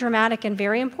quite dramatic and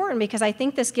very important because I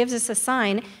think this gives us a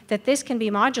sign that this can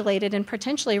be modulated and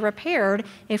potentially repaired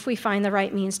if we find the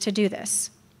right means to do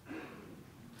this.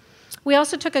 We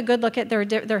also took a good look at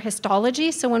their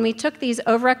histology. So when we took these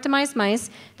overectomized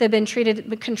mice that had been treated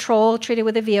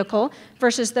with a vehicle,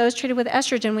 versus those treated with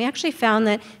estrogen, we actually found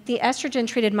that the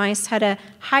estrogen-treated mice had a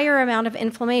higher amount of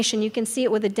inflammation. You can see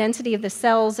it with the density of the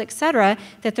cells, et cetera,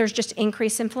 that there's just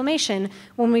increased inflammation.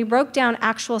 When we broke down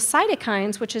actual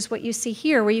cytokines, which is what you see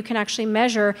here, where you can actually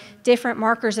measure different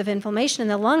markers of inflammation in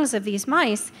the lungs of these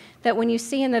mice, that when you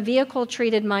see in the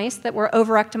vehicle-treated mice that were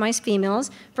overectomized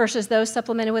females versus those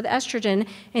supplemented with estrogen,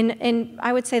 and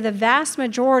I would say the vast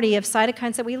majority of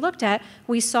cytokines that we looked at,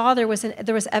 we saw there was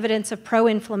evidence of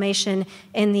pro-inflammation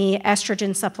in the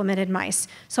estrogen-supplemented mice.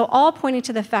 So all pointing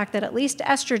to the fact that at least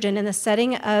estrogen in the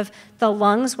setting of the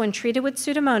lungs when treated with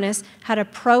Pseudomonas had a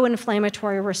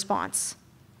pro-inflammatory response.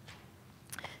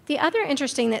 The other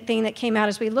interesting thing that came out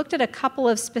is we looked at a couple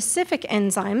of specific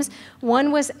enzymes.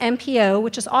 One was MPO,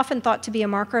 which is often thought to be a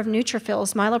marker of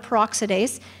neutrophils,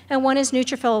 myeloperoxidase, and one is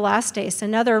neutrophil elastase,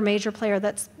 another major player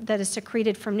that is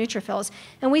secreted from neutrophils.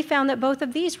 And we found that both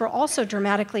of these were also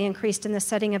dramatically increased in the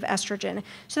setting of estrogen.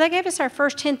 So that gave us our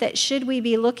first hint that should we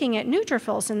be looking at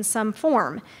neutrophils in some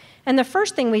form? And the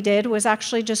first thing we did was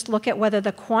actually just look at whether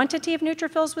the quantity of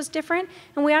neutrophils was different,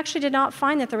 and we actually did not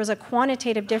find that there was a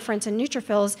quantitative difference in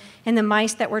neutrophils in the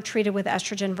mice that were treated with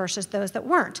estrogen versus those that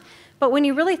weren't. But when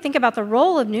you really think about the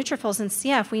role of neutrophils in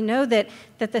CF, we know that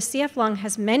the CF lung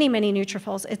has many, many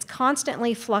neutrophils. It's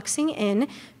constantly fluxing in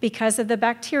because of the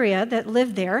bacteria that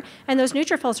live there, and those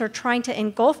neutrophils are trying to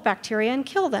engulf bacteria and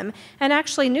kill them. And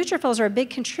actually, neutrophils are a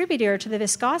big contributor to the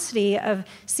viscosity of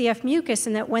CF mucus,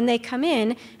 in that when they come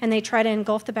in and they try to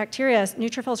engulf the bacteria,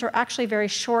 neutrophils are actually very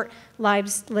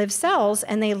short-lived cells,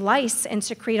 and they lyse and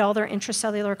secrete all their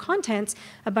intracellular contents,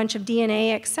 a bunch of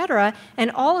DNA, et cetera,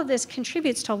 and all of this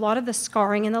contributes to a lot of the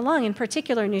scarring in the lung, in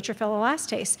particular neutrophil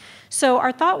elastase. So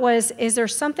our thought was, is there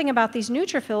something about these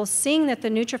neutrophils, seeing that the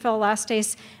neutrophil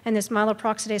elastase and this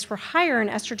myeloperoxidase were higher in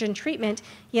estrogen treatment,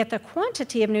 yet the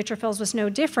quantity of neutrophils was no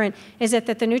different? Is it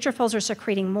that the neutrophils are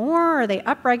secreting more? Are they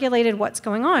upregulated? What's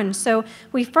going on? So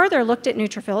we further looked at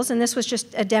neutrophils, and this was just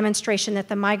a demonstration that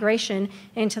the migration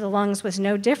into the lungs was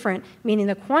no different, meaning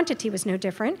the quantity was no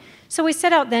different. So we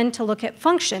set out then to look at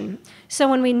function. So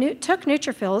when we took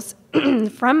neutrophils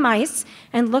from mice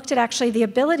and looked at actually the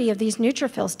ability of these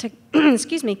neutrophils to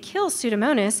kill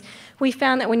Pseudomonas, we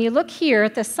found that when you look here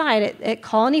at the side at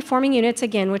colony-forming units,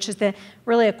 again, which is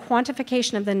really a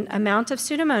quantification of the amount of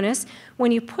Pseudomonas,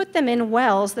 when you put them in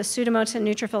wells, the Pseudomonas and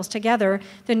neutrophils together,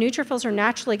 the neutrophils are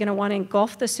naturally going to want to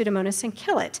engulf the Pseudomonas and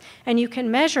kill it. And you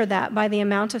can measure that by the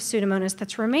amount of Pseudomonas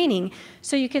that's remaining.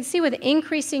 So you can see with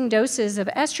increasing doses of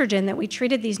estrogen that we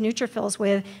treated these neutrophils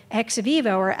with ex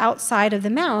vivo, or outside of the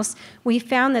mouse, we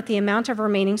found that the amount of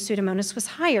remaining Pseudomonas was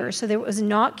higher, so that it was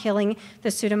not killing the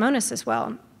Pseudomonas as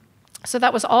well. So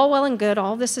that was all well and good.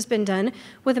 All of this has been done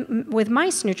with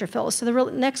mice neutrophils. So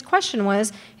the next question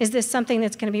was, is this something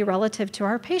that's going to be relative to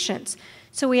our patients?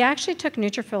 So we actually took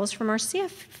neutrophils from our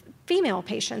CF female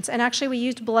patients, and actually we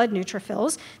used blood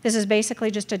neutrophils. This is basically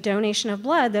just a donation of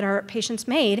blood that our patients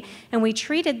made, and we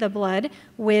treated the blood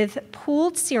with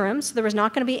pooled serum, so there was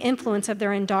not going to be influence of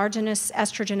their endogenous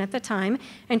estrogen at the time,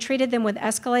 and treated them with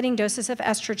escalating doses of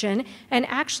estrogen, and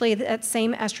actually that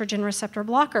same estrogen receptor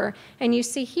blocker. And you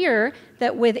see here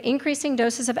that with increasing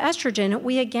doses of estrogen,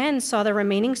 we again saw the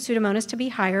remaining Pseudomonas to be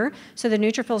higher, so the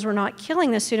neutrophils were not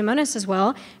killing the Pseudomonas as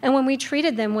well, and when we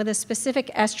treated them with a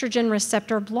specific estrogen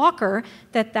receptor blocker,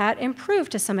 that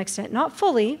improved to some extent. Not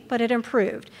fully, but it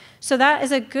improved. So that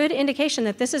is a good indication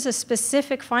that this is a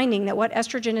specific finding, that what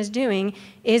estrogen is doing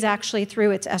is actually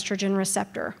through its estrogen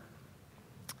receptor.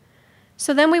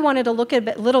 So then we wanted to look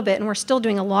at a little bit, and we're still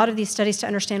doing a lot of these studies to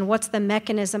understand what's the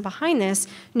mechanism behind this.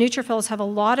 Neutrophils have a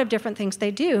lot of different things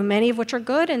they do, many of which are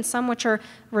good and some which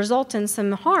result in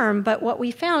some harm. But what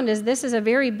we found is this is a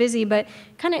very busy but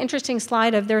kind of interesting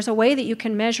slide of there's a way that you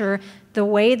can measure the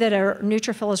way that a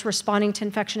neutrophil is responding to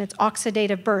infection, its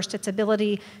oxidative burst, its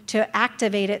ability to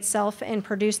activate itself and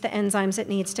produce the enzymes it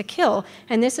needs to kill.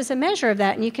 And this is a measure of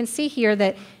that. And you can see here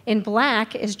that in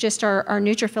black is just our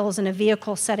neutrophils in a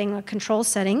vehicle setting, a control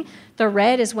setting. The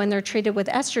red is when they're treated with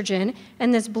estrogen,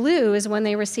 and this blue is when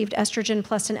they received estrogen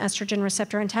plus an estrogen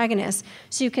receptor antagonist.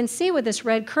 So you can see with this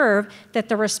red curve that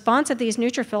the response of these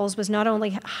neutrophils was not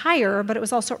only higher, but it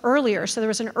was also earlier. So there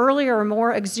was an earlier or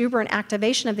more exuberant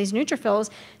activation of these neutrophils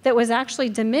that was actually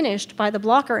diminished by the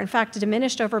blocker, in fact,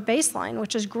 diminished over baseline,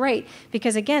 which is great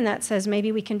because, again, that says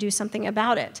maybe we can do something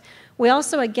about it. We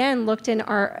also, again, looked in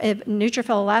our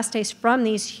neutrophil elastase from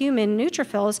these human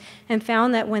neutrophils and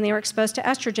found that when they were exposed to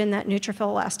estrogen, that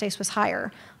neutrophil elastase was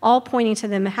higher, all pointing to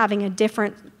them having a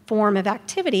different form of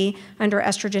activity under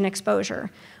estrogen exposure.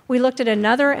 We looked at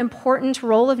another important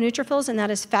role of neutrophils, and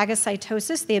that is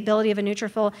phagocytosis, the ability of a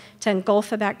neutrophil to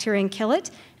engulf a bacteria and kill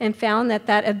it, and found that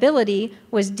that ability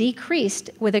was decreased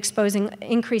with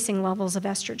increasing levels of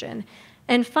estrogen.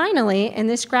 And finally, in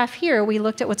this graph here, we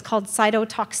looked at what's called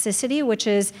cytotoxicity, which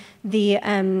is the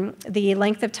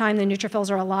length of time the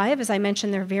neutrophils are alive. As I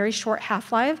mentioned, they're very short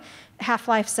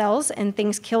half-life cells, and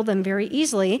things kill them very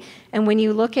easily. And when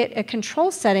you look at a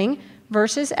control setting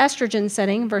versus estrogen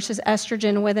setting versus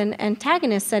estrogen with an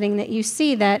antagonist setting, that you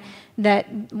see that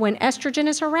when estrogen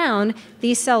is around,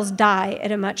 these cells die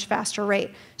at a much faster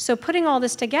rate. So putting all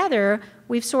this together,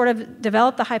 we've sort of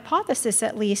developed the hypothesis,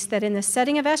 at least, that in the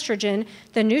setting of estrogen,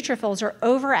 the neutrophils are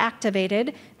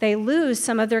overactivated. They lose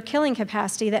some of their killing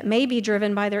capacity that may be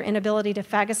driven by their inability to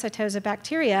phagocytose a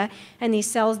bacteria, and these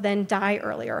cells then die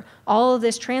earlier. All of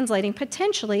this translating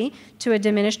potentially to a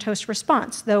diminished host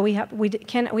response, though we have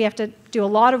to do a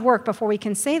lot of work before we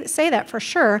can say that for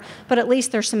sure, but at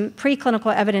least there's some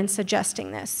preclinical evidence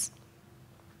suggesting this.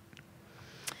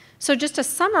 So just to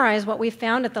summarize what we've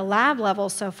found at the lab level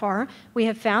so far, we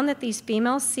have found that these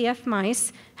female CF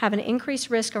mice have an increased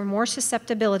risk or more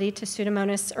susceptibility to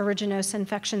Pseudomonas aeruginosa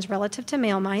infections relative to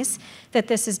male mice, that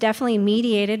this is definitely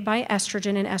mediated by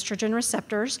estrogen and estrogen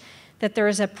receptors, that there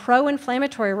is a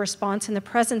pro-inflammatory response in the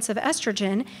presence of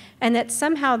estrogen, and that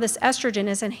somehow this estrogen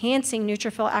is enhancing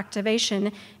neutrophil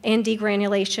activation and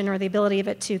degranulation, or the ability of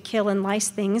it to kill and lyse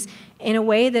things, in a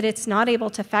way that it's not able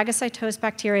to phagocytose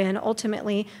bacteria and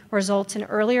ultimately results in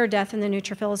earlier death in the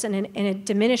neutrophils and a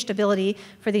diminished ability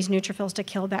for these neutrophils to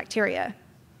kill bacteria.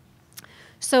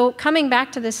 So coming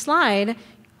back to this slide,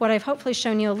 what I've hopefully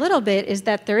shown you a little bit is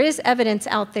that there is evidence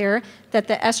out there that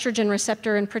the estrogen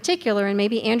receptor in particular, and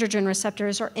maybe androgen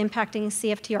receptors, are impacting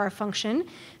CFTR function.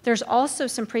 There's also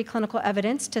some preclinical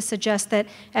evidence to suggest that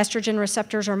estrogen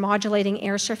receptors are modulating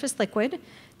air surface liquid.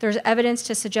 There's evidence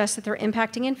to suggest that they're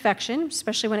impacting infection,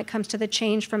 especially when it comes to the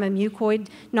change from a mucoid,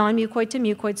 non-mucoid to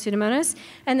mucoid Pseudomonas.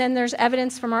 And then there's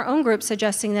evidence from our own group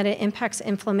suggesting that it impacts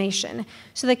inflammation.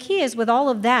 So the key is, with all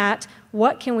of that,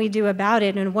 what can we do about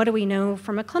it, and what do we know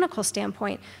from a clinical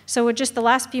standpoint? So with just the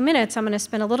last few minutes, I'm going to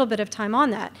spend a little bit of time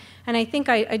on that. And I think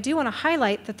I do want to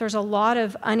highlight that there's a lot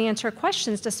of unanswered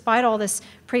questions despite all this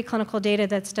preclinical data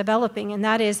that's developing, and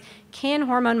that is, can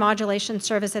hormone modulation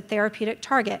serve as a therapeutic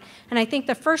target? And I think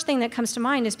the first thing that comes to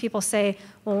mind is people say,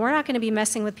 well, we're not going to be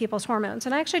messing with people's hormones.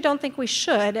 And I actually don't think we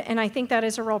should, and I think that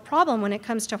is a real problem when it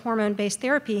comes to hormone-based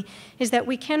therapy, is that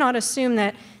we cannot assume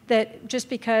that just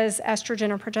because estrogen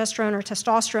or progesterone or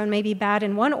testosterone may be bad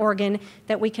in one organ,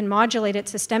 that we can modulate it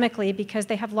systemically, because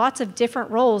they have lots of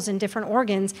different roles in different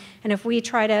organs. And if we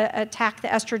try to attack the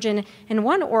estrogen in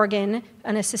one organ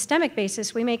on a systemic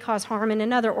basis, we may cause harm in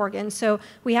another organ. So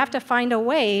we have to find a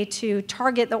way to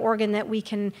target the organ that we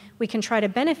can try to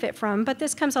benefit from. But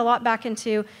this comes a lot back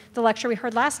into the lecture we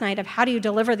heard last night of how do you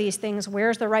deliver these things,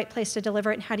 where's the right place to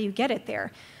deliver it, and how do you get it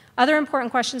there? Other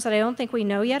important questions that I don't think we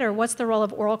know yet are, what's the role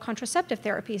of oral contraceptive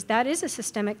therapies? That is a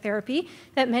systemic therapy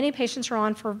that many patients are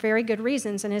on for very good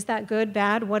reasons. And is that good,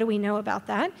 bad? What do we know about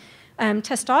that?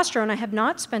 Testosterone, I have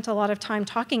not spent a lot of time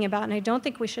talking about, and I don't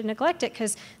think we should neglect it,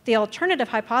 because the alternative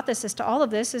hypothesis to all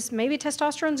of this is maybe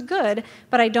testosterone's good,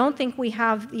 but I don't think we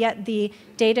have yet the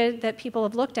data that people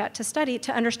have looked at to study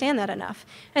to understand that enough.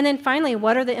 And then finally,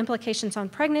 what are the implications on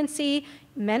pregnancy,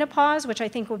 menopause, which I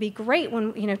think will be great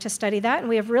when, to study that, and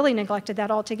we have really neglected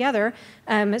that altogether.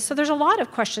 So there's a lot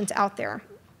of questions out there.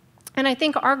 And I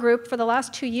think our group, for the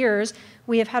last 2 years,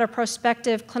 we have had a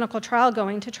prospective clinical trial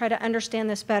going to try to understand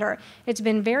this better. It's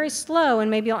been very slow, and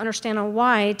maybe you'll understand on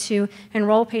why, to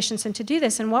enroll patients and to do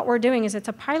this. And what we're doing is, it's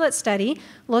a pilot study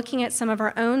looking at some of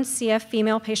our own CF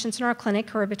female patients in our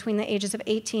clinic who are between the ages of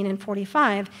 18 and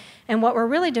 45. And what we're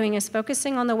really doing is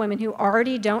focusing on the women who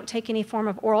already don't take any form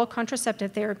of oral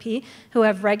contraceptive therapy, who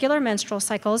have regular menstrual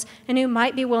cycles, and who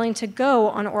might be willing to go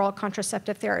on oral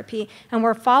contraceptive therapy. And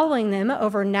we're following them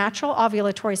over natural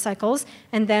ovulatory cycles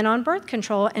and then on birth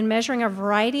control, and measuring a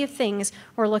variety of things.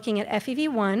 We're looking at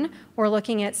FEV1, we're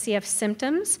looking at CF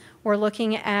symptoms, we're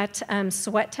looking at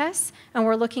sweat tests, and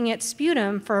we're looking at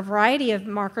sputum for a variety of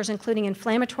markers, including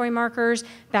inflammatory markers,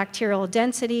 bacterial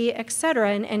density, et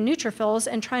cetera, and neutrophils,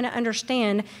 and trying to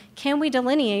understand, can we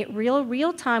delineate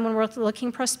real time when we're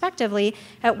looking prospectively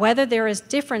at whether there is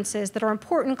differences that are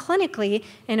important clinically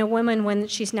in a woman when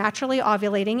she's naturally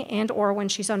ovulating and or when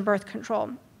she's on birth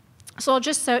control. So I'll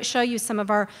just show you some of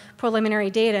our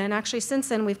preliminary data, and actually since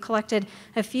then we've collected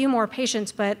a few more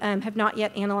patients but have not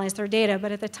yet analyzed their data.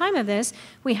 But at the time of this,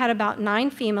 we had about 9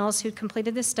 females who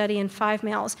completed this study and 5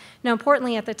 males. Now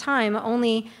importantly, at the time,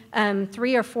 only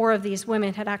 3 or 4 of these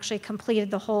women had actually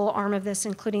completed the whole arm of this,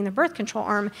 including the birth control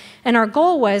arm. And our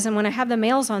goal was, and when I have the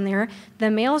males on there, the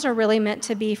males are really meant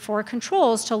to be for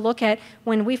controls, to look at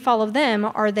when we follow them,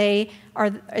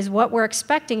 is what we're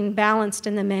expecting balanced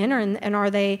in the men, and are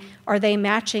they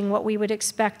matching what we would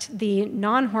expect the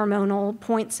non-hormonal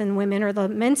points in women, or the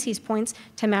menses points,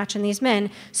 to match in these men?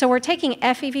 So we're taking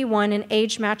FEV1 and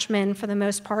age-matched men for the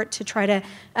most part to try to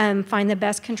find the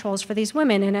best controls for these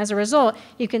women. And as a result,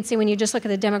 you can see when you just look at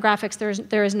the demographics,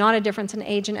 there is not a difference in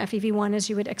age and FEV1 as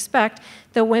you would expect.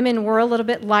 The women were a little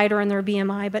bit lighter in their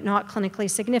BMI, but not clinically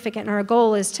significant. And our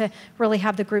goal is to really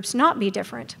have the groups not be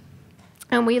different.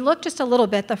 And we looked just a little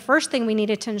bit. The first thing we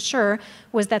needed to ensure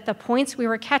was that the points we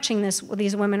were catching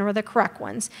these women were the correct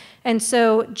ones. And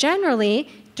so generally,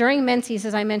 during menses,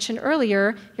 as I mentioned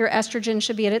earlier, your estrogen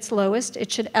should be at its lowest.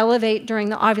 It should elevate during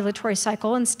the ovulatory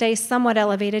cycle and stay somewhat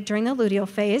elevated during the luteal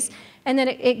phase. and then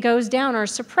it goes down or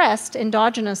suppressed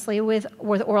endogenously with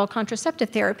oral contraceptive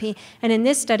therapy. And in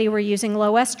this study, we're using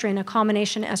low estrogen, a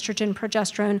combination estrogen,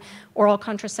 progesterone, oral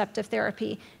contraceptive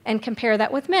therapy, and compare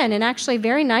that with men. And actually,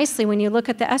 very nicely, when you look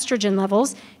at the estrogen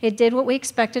levels, it did what we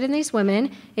expected in these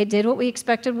women. It did what we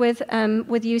expected with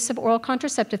use of oral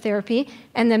contraceptive therapy,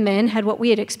 and the men had what we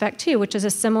would expect too, which is a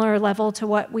similar level to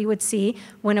what we would see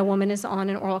when a woman is on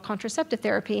an oral contraceptive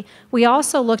therapy. We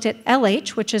also looked at LH,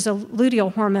 which is a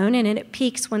luteal hormone, and it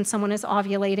peaks when someone is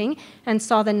ovulating, and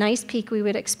saw the nice peak we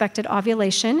would expect at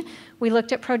ovulation. We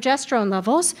looked at progesterone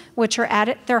levels, which are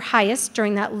at their highest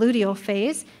during that luteal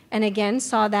phase, and again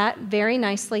saw that very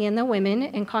nicely in the women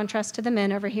in contrast to the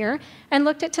men over here, and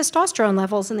looked at testosterone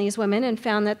levels in these women and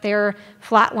found that they're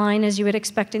flatline as you would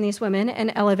expect in these women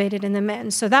and elevated in the men.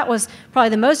 So that was probably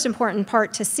the most important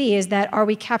part to see, is that are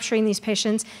we capturing these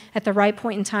patients at the right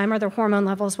point in time? Are their hormone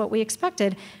levels what we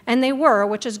expected? And they were,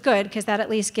 which is good, because that at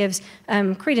least gives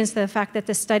credence to the fact that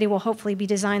this study will hopefully be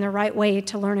designed the right way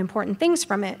to learn important things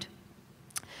from it.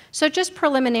 So just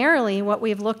preliminarily, what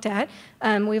we've looked at,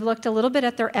 we've looked a little bit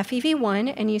at their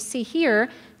FEV1, and you see here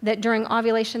that during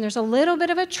ovulation, there's a little bit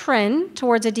of a trend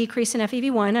towards a decrease in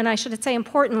FEV1, and I should say,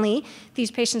 importantly, these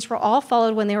patients were all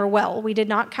followed when they were well. We did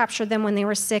not capture them when they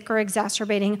were sick or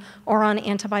exacerbating or on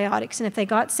antibiotics, and if they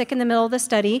got sick in the middle of the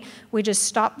study, we just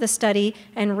stopped the study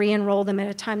and re-enrolled them at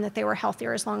a time that they were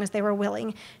healthier, as long as they were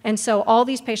willing. And so all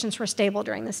these patients were stable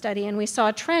during the study, and we saw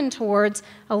a trend towards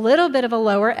a little bit of a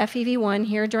lower FEV1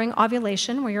 here during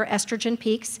ovulation, where your estrogen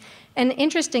peaks, and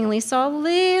interestingly saw a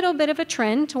little bit of a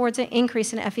trend towards an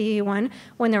increase in FEV1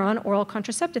 when they're on oral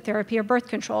contraceptive therapy or birth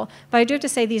control. But I do have to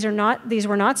say these were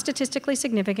not statistically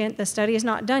significant. The study is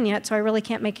not done yet, so I really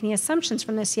can't make any assumptions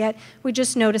from this yet. We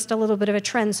just noticed a little bit of a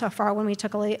trend so far when we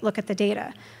took a look at the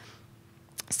data.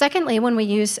 Secondly, when we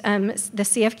use the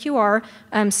CFQR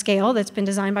scale that's been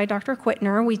designed by Dr.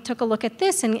 Quittner, we took a look at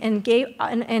this and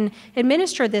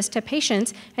administered this to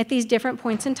patients at these different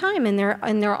points in time in their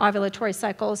ovulatory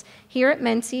cycles. Here at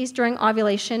menses during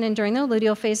ovulation and during the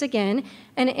luteal phase again,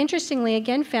 and interestingly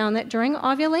again found that during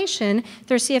ovulation,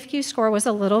 their CFQ score was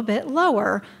a little bit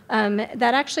lower.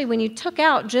 That actually, when you took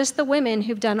out just the women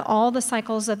who've done all the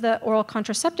cycles of the oral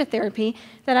contraceptive therapy,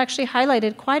 that actually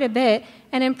highlighted quite a bit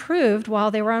and improved while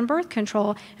they were on birth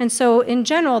control. And so in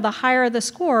general, the higher the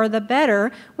score, the better,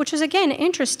 which is again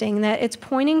interesting that it's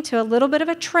pointing to a little bit of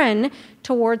a trend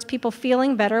towards people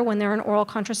feeling better when they're on oral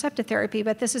contraceptive therapy.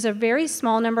 But this is a very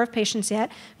small number of patients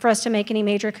yet for us to make any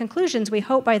major conclusions. We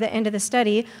hope by the end of the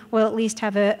study, we'll at least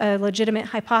have a legitimate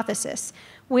hypothesis.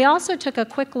 We also took a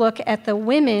quick look at the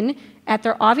women at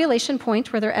their ovulation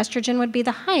point, where their estrogen would be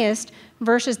the highest,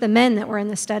 versus the men that were in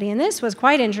the study. And this was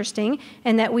quite interesting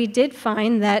in that we did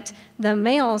find that the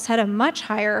males had a much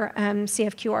higher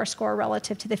CFQR score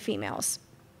relative to the females.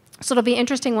 So it'll be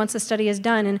interesting once the study is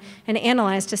done and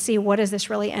analyzed to see what does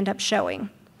this really end up showing.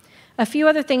 A few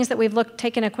other things that we've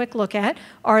taken a quick look at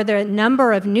are the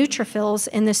number of neutrophils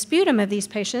in the sputum of these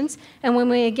patients. And when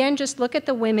we again just look at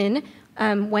the women,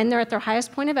 when they're at their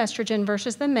highest point of estrogen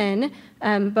versus the men,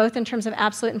 both in terms of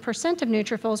absolute and percent of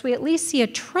neutrophils, we at least see a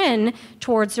trend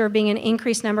towards there being an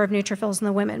increased number of neutrophils in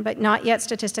the women, but not yet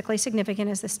statistically significant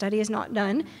as the study is not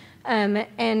done.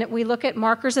 And we look at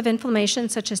markers of inflammation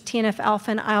such as TNF-alpha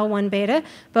and IL-1 beta,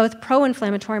 both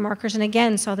pro-inflammatory markers, and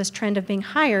again saw this trend of being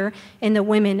higher in the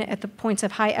women at the points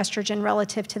of high estrogen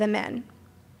relative to the men.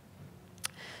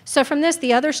 So from this,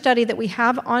 the other study that we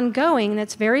have ongoing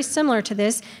that's very similar to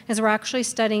this is we're actually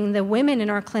studying the women in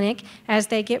our clinic as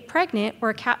they get pregnant.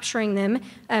 We're capturing them,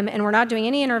 and we're not doing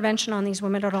any intervention on these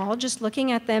women at all, just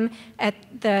looking at them at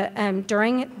the,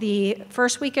 during the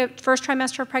first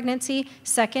trimester of pregnancy,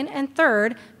 second and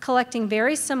third, collecting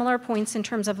very similar points in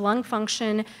terms of lung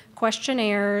function,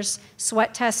 questionnaires,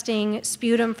 sweat testing,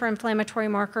 sputum for inflammatory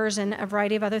markers, and a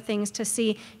variety of other things to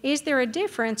see, is there a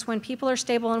difference when people are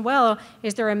stable and well?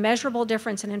 Is there a measurable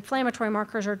difference in inflammatory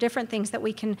markers or different things that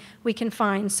we can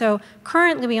find? So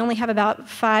currently we only have about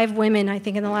 5 women, I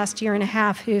think, in the last year and a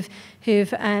half who've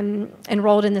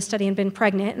enrolled in the study and been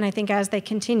pregnant, and I think as they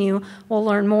continue, we'll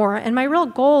learn more. And my real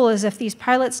goal is if these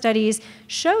pilot studies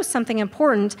show something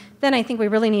important, then I think we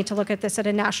really need to look at this at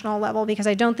a national level, because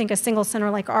I don't think a single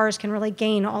center like ours can really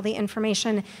gain all the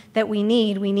information that we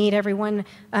need. We need everyone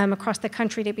across the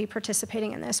country to be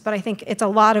participating in this, but I think it's a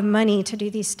lot of money to do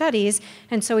these studies,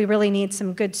 and so we really need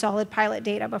some good solid pilot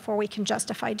data before we can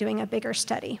justify doing a bigger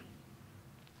study.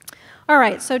 All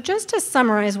right, so just to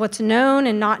summarize what's known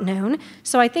and not known,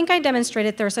 so I think I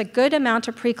demonstrated there's a good amount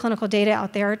of preclinical data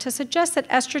out there to suggest that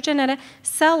estrogen at a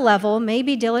cell level may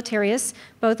be deleterious,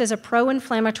 both as a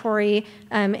pro-inflammatory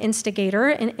instigator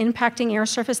in impacting air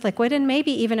surface liquid and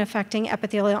maybe even affecting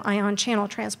epithelial ion channel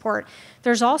transport.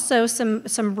 There's also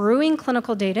some brewing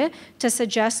clinical data to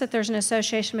suggest that there's an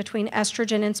association between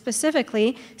estrogen and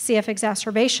specifically CF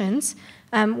exacerbations.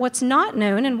 What's not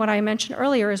known, and what I mentioned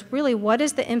earlier, is really what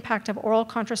is the impact of oral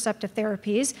contraceptive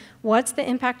therapies, what's the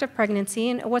impact of pregnancy,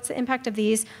 and what's the impact of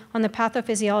these on the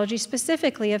pathophysiology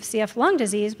specifically of CF lung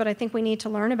disease, but I think we need to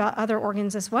learn about other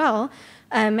organs as well.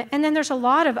 And then there's a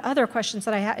lot of other questions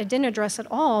that I didn't address at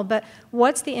all, but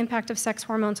what's the impact of sex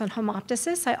hormones on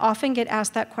homoptysis? I often get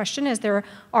asked that question as there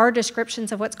are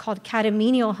descriptions of what's called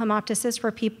catamenial homoptysis,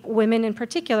 where women in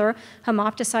particular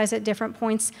homoptysize at different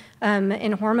points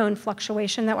in hormone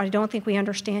fluctuation that I don't think we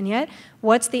understand yet.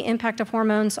 What's the impact of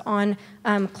hormones on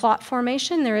clot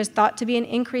formation? There is thought to be an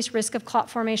increased risk of clot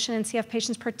formation in CF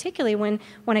patients, particularly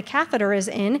when a catheter is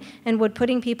in, and would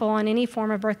putting people on any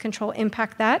form of birth control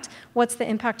impact that? What's the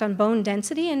impact on bone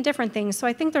density and different things? So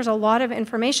I think there's a lot of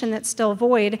information that's still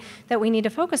void that we need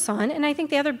to focus on. And I think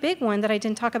the other big one that I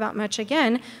didn't talk about much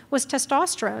again was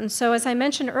testosterone. So as I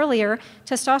mentioned earlier,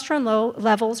 testosterone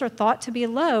levels are thought to be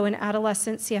low in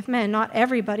adolescent CF men, not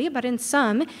everybody, but in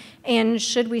some. And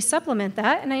should we supplement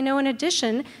that? And I know in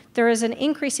addition, there is an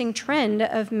increasing trend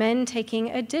of men taking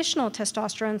additional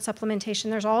testosterone supplementation.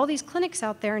 There's all these clinics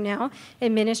out there now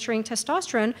administering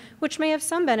testosterone, which may have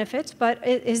some benefits, but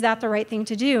is that the right thing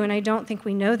to do? And I don't think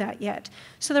we know that yet.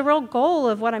 So the real goal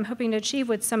of what I'm hoping to achieve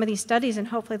with some of these studies, and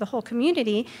hopefully the whole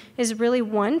community, is really,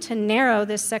 one, to narrow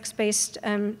this sex-based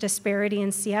disparity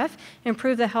in CF,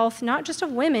 improve the health not just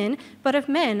of women, but of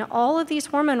men. All of these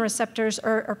hormone receptors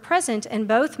are present in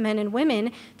both men and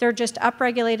women. They're just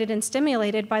upregulated and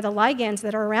stimulated by the ligands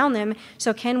that are around them.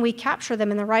 So can we capture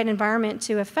them in the right environment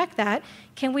to affect that?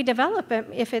 Can we develop it?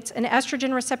 If it's an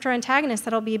estrogen receptor antagonist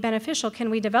that'll be beneficial,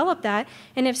 can we develop that?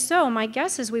 And if so, my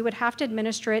guess is we would have to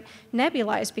administer it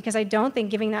nebulized, because I don't think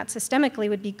giving that systemically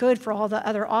would be good for all the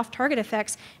other off-target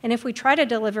effects. And if we try to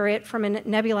deliver it from a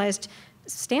nebulized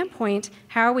standpoint,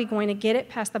 how are we going to get it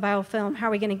past the biofilm? How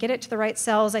are we going to get it to the right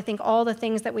cells? I think all the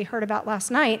things that we heard about last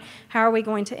night, how are we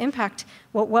going to impact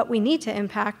what we need to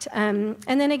impact? And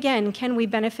then again, can we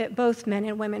benefit both men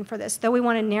and women for this? Though we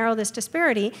want to narrow this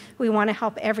disparity, we want to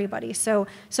help everybody. So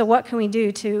what can we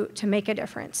do to make a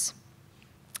difference?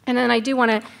 And then I do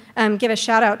want to give a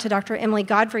shout out to Dr. Emily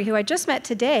Godfrey, who I just met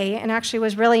today, and actually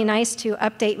was really nice to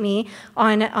update me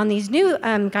on these new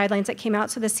guidelines that came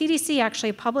out. So the CDC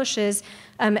actually publishes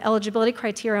eligibility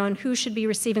criteria on who should be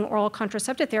receiving oral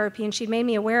contraceptive therapy, and she made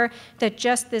me aware that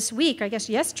just this week, I guess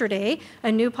yesterday,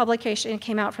 a new publication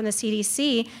came out from the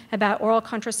CDC about oral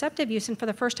contraceptive use, and for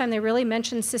the first time they really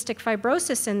mentioned cystic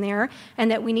fibrosis in there,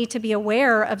 and that we need to be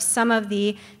aware of some of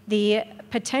the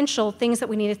potential things that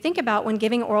we need to think about when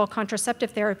giving oral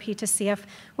contraceptive therapy to CF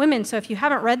women. So if you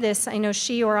haven't read this, I know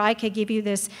she or I could give you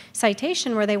this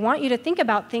citation where they want you to think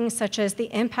about things such as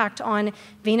the impact on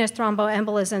venous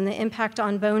thromboembolism, the impact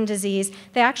on bone disease.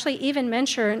 They actually even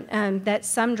mention that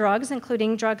some drugs,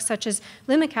 including drugs such as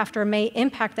Lumicaftor, may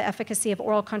impact the efficacy of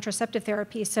oral contraceptive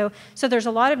therapy. So there's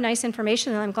a lot of nice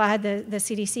information that I'm glad the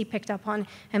CDC picked up on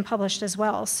and published as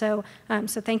well. So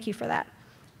thank you for that.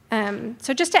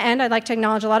 So just to end, I'd like to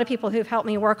acknowledge a lot of people who've helped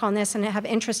me work on this and have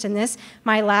interest in this.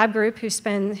 My lab group, who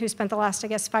spent the last, I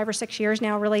guess, 5 or 6 years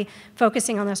now really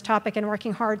focusing on this topic and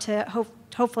working hard to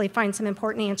hopefully find some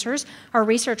important answers. Our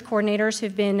research coordinators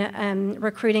who've been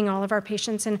recruiting all of our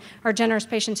patients, and our generous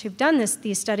patients who've done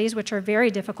these studies, which are very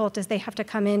difficult as they have to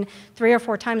come in 3 or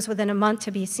 4 times within a month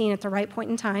to be seen at the right point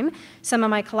in time. Some of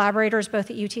my collaborators, both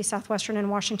at UT Southwestern and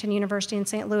Washington University in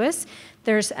St. Louis.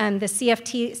 There's the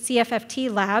CFFT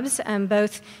labs,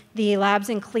 both the labs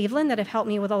in Cleveland that have helped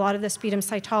me with a lot of the sputum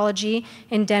cytology,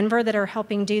 in Denver that are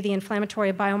helping do the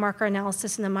inflammatory biomarker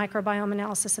analysis and the microbiome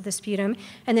analysis of the sputum,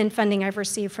 and then funding I've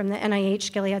received from the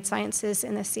NIH, Gilead Sciences,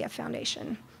 and the CF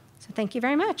Foundation. So thank you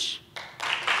very much. I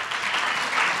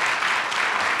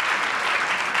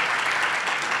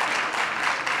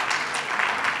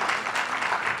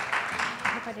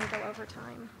hope I didn't go over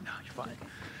time. No, you're fine.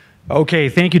 Okay,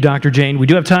 thank you, Dr. Jain. We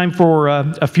do have time for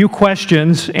a few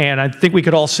questions, and I think we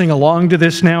could all sing along to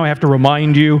this now. I have to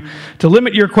remind you to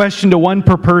limit your question to 1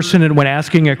 per person, and when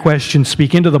asking a question,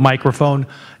 speak into the microphone,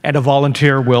 and a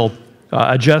volunteer will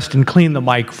adjust and clean the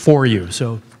mic for you.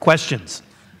 So, questions?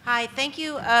 Hi, thank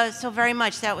you so very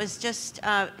much. That was just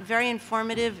very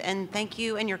informative, and thank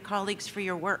you and your colleagues for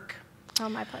your work. Oh,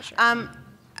 my pleasure.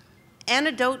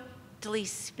 Anecdotally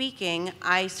speaking,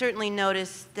 I certainly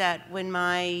noticed that when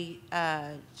my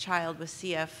child with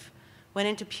CF went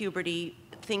into puberty,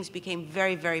 things became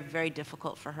very, very, very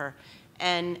difficult for her.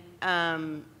 And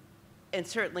and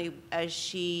certainly as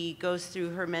she goes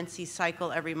through her menses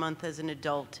cycle every month as an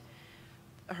adult,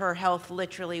 her health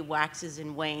literally waxes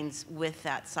and wanes with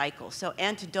that cycle. So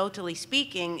anecdotally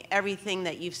speaking, everything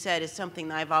that you've said is something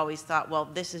that I've always thought, well,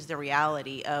 this is the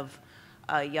reality of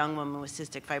a young woman with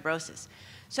cystic fibrosis.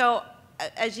 So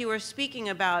as you were speaking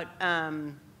about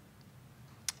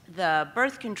the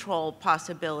birth control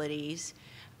possibilities,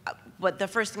 but the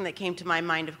first thing that came to my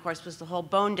mind, of course, was the whole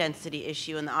bone density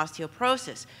issue and the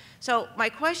osteoporosis. So my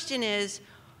question is,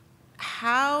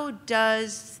 how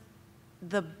does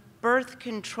the birth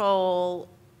control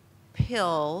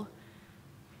pill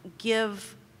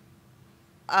give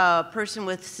a person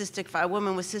with a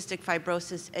woman with cystic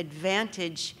fibrosis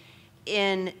advantage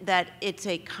in that it's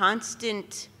a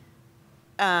constant,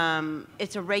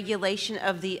 it's a regulation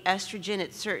of the estrogen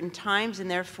at certain times, and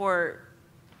therefore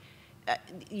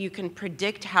you can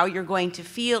predict how you're going to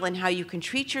feel and how you can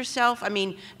treat yourself? I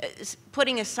mean,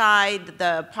 putting aside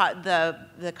the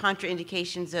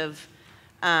contraindications of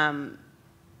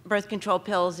birth control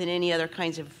pills and any other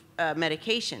kinds of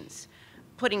medications,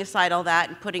 putting aside all that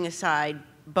and putting aside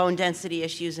bone density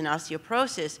issues and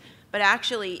osteoporosis, but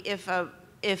actually if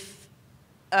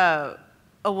a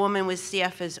woman with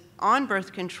CF is on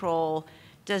birth control,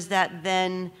 does that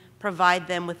then provide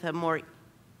them with a more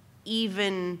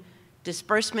even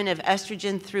disbursement of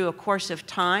estrogen through a course of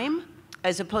time,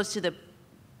 as opposed to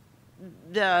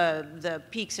the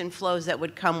peaks and flows that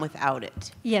would come without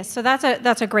it? Yes, so that's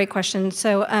a great question.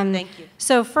 So thank you.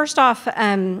 So first off,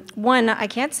 one, I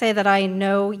can't say that I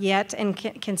know yet and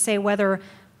can say whether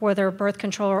birth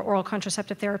control or oral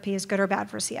contraceptive therapy is good or bad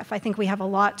for CF. I think we have a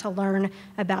lot to learn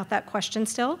about that question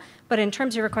still. But in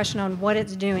terms of your question on what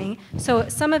it's doing, so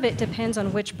some of it depends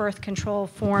on which birth control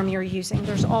form you're using.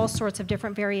 There's all sorts of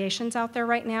different variations out there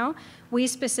right now. We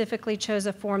specifically chose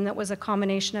a form that was a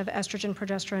combination of estrogen,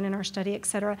 progesterone in our study, et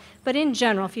cetera. But in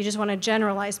general, if you just want to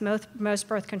generalize most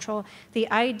birth control,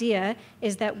 the idea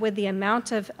is that with the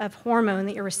amount of hormone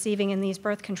that you're receiving in these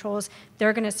birth controls,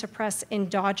 they're going to suppress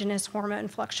endogenous hormone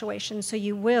fluctuations. So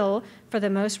you will, for the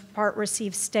most part,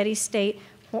 receive steady state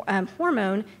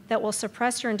hormone that will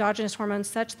suppress your endogenous hormones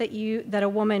such that a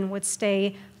woman would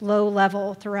stay low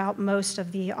level throughout most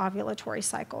of the ovulatory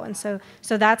cycle. And so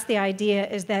that's the idea,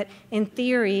 is that in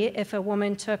theory, if a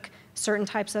woman took certain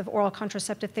types of oral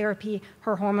contraceptive therapy,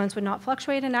 her hormones would not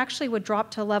fluctuate and actually would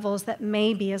drop to levels that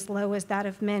may be as low as that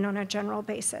of men on a general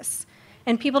basis.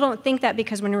 And people don't think that,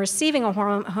 because when you're receiving a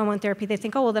hormone therapy, they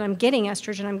think, oh, well, then I'm getting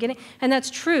estrogen, and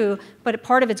that's true, but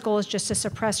part of its goal is just to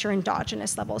suppress your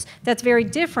endogenous levels. That's very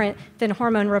different than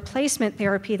hormone replacement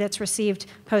therapy that's received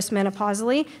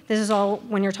postmenopausally. This is all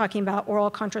when you're talking about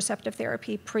oral contraceptive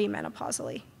therapy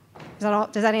premenopausally. Is that all?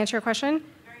 Does that answer your question?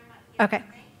 Very much. Okay.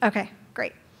 Okay,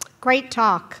 great. Great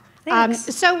talk. Thanks.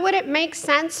 So would it make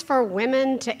sense for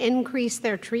women to increase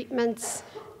their treatments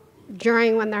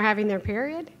when they're having their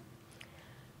period?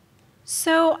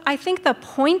 So I think the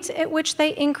point at which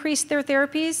they increase their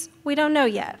therapies, we don't know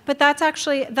yet. But that's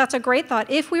a great thought.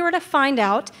 If we were to find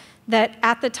out that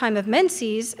at the time of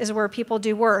menses is where people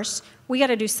do worse, we got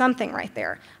to do something right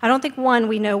there. I don't think, one,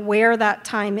 we know where that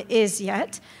time is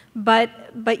yet. But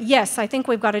yes, I think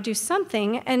we've got to do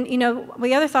something. And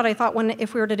the other thought I thought,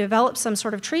 if we were to develop some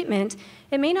sort of treatment,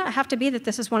 it may not have to be that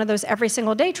this is one of those every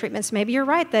single day treatments. Maybe you're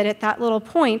right that at that little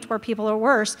point where people are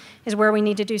worse is where we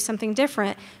need to do something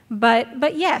different.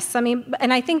 But yes,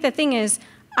 and I think the thing is,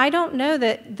 I don't know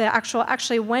that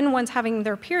actually when one's having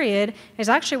their period is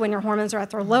actually when your hormones are at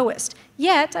their lowest.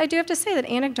 Yet, I do have to say that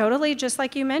anecdotally, just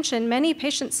like you mentioned, many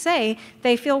patients say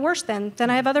they feel worse then.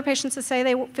 Then I have other patients that say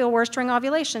they feel worse during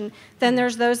ovulation. Then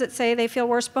there's those that say they feel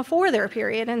worse before their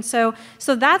period. And so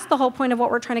that's the whole point of what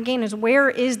we're trying to gain, is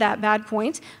where is that bad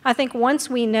point? I think once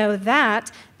we know that,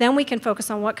 then we can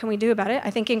focus on what can we do about it. I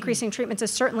think increasing treatments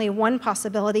is certainly one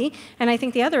possibility. And I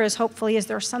think the other is, hopefully, is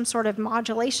there some sort of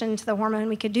modulation to the hormone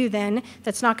we could do then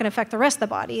that's not going to affect the rest of the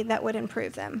body that would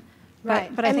improve them.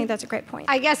 Right. But I think that's a great point.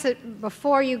 I guess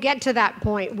before you get to that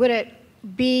point, would it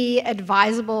be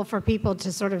advisable for people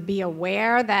to sort of be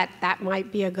aware that that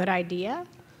might be a good idea?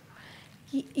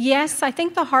 Yes, I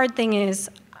think the hard thing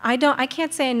is I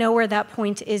can't say I know where that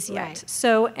point is yet. Right.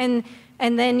 So and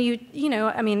then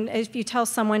if you tell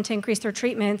someone to increase their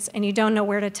treatments and you don't know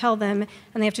where to tell them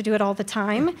and they have to do it all the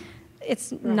time,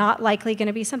 it's not likely going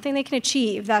to be something they can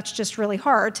achieve. That's just really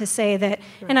hard to say that.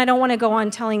 Right. And I don't want to go on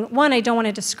telling, one, I don't want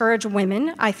to discourage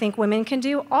women. I think women can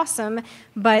do awesome,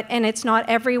 and it's not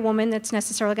every woman that's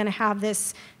necessarily going to have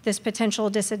this this potential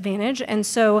disadvantage. And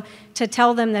so to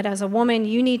tell them that as a woman,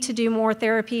 you need to do more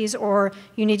therapies or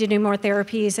you need to do more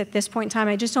therapies at this point in time,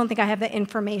 I just don't think I have the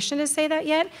information to say that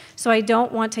yet. So I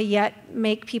don't want to yet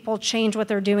make people change what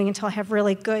they're doing until I have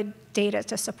really good data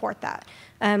to support that.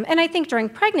 And I think during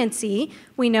pregnancy,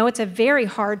 we know it's a very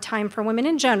hard time for women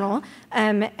in general,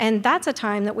 and that's a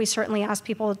time that we certainly ask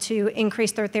people to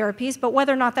increase their therapies, but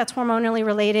whether or not that's hormonally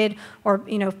related or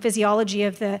physiology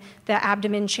of the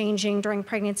abdomen changing during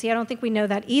pregnancy, I don't think we know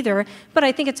that either, but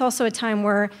I think it's also a time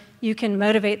where you can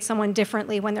motivate someone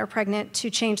differently when they're pregnant to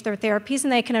change their therapies,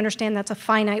 and they can understand that's a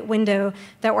finite window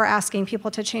that we're asking people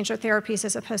to change their therapies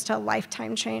as opposed to a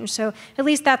lifetime change. So at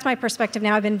least that's my perspective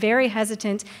now. I've been very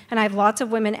hesitant, and I have lots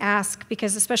of women ask,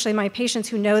 because especially my patients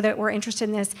who know that we're interested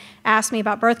in this, ask me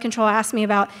about birth control, ask me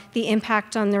about the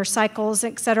impact on their cycles,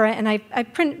 et cetera, and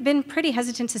I've been pretty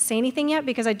hesitant to say anything yet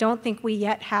because I don't think we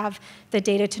yet have the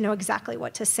data to know exactly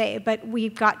what to say, but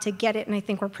we've got to get it, and I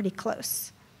think we're pretty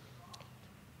close.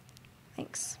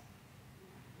 Thanks.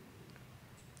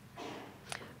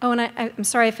 Oh, and I'm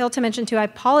sorry, I failed to mention too, I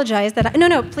apologize that,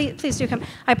 no, please do come.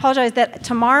 I apologize that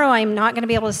tomorrow I'm not going to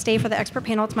be able to stay for the expert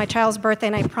panel. It's my child's birthday,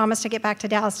 and I promised to get back to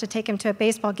Dallas to take him to a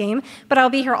baseball game. But I'll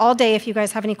be here all day if you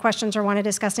guys have any questions or want to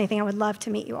discuss anything. I would love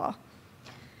to meet you all.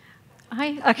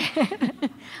 Okay.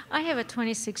 I have a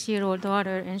 26-year-old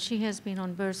daughter, and she has been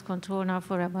on birth control now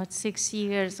for about 6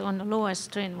 years on the lowest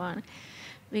strain one,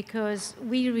 because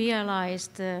we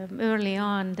realized early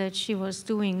on that she was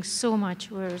doing so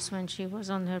much worse when she was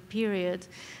on her period.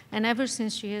 And ever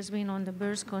since she has been on the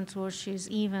birth control, she's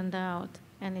evened out,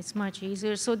 and it's much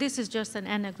easier. So this is just an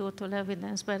anecdotal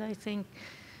evidence, but I think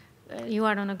you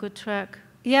are on a good track.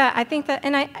 Yeah, I think that,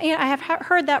 and I have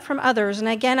heard that from others. And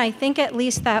again, I think at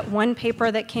least that one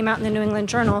paper that came out in the New England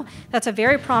Journal, that's a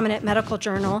very prominent medical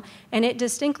journal, and it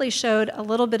distinctly showed a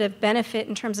little bit of benefit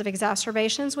in terms of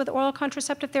exacerbations with oral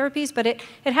contraceptive therapies, but it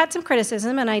had some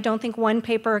criticism, and I don't think one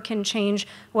paper can change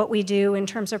what we do in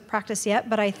terms of practice yet,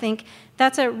 but I think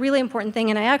that's a really important thing,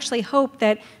 and I actually hope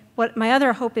that my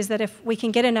other hope is that if we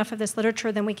can get enough of this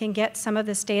literature, then we can get some of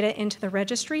this data into the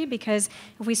registry, because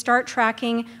if we start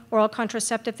tracking oral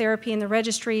contraceptive therapy in the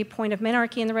registry, point of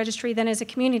menarche in the registry, then as a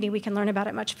community we can learn about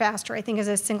it much faster. I think as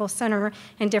a single center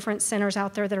and different centers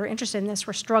out there that are interested in this,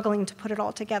 we're struggling to put it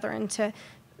all together into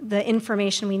the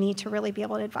information we need to really be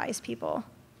able to advise people.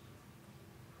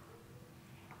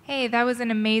 Hey, that was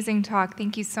an amazing talk.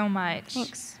 Thank you so much.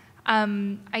 Thanks.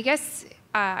 I guess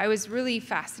I was really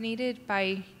fascinated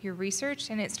by your research,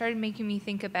 and it started making me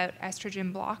think about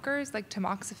estrogen blockers like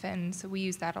tamoxifen. So we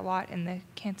use that a lot in the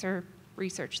cancer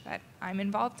research that I'm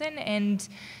involved in. And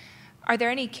are there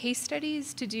any case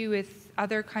studies to do with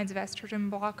other kinds of estrogen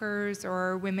blockers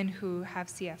or women who have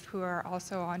CF who are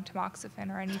also on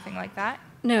tamoxifen or anything like that?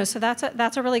 No, so that's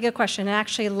a really good question. And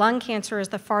actually, lung cancer is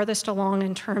the farthest along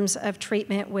in terms of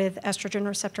treatment with estrogen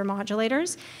receptor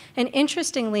modulators. And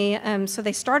interestingly, so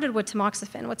they started with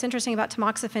tamoxifen. What's interesting about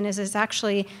tamoxifen is it's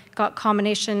actually got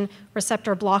combination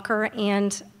receptor blocker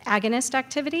and agonist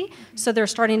activity. So they're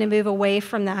starting to move away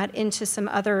from that into some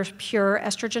other pure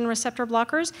estrogen receptor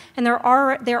blockers. And there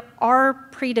are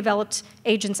pre-developed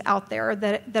agents out there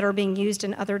that are being used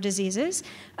in other diseases.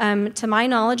 To my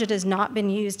knowledge, it has not been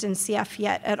used in CF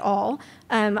yet at all.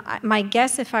 My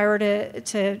guess, if I were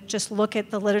to just look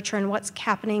at the literature and what's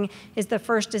happening, is the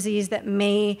first disease that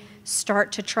may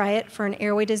start to try it for an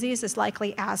airway disease is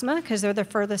likely asthma, because they're the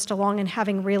furthest along in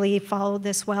having really followed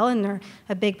this well, and they're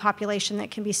a big population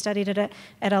that can be studied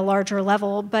at a larger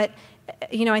level. But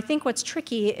I think what's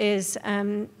tricky is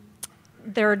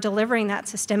they're delivering that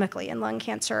systemically in lung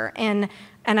cancer, and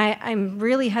I'm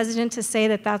really hesitant to say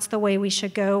that that's the way we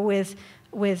should go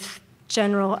with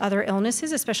general other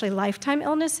illnesses, especially lifetime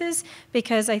illnesses,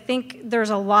 because I think there's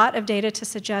a lot of data to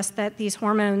suggest that these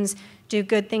hormones do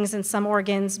good things in some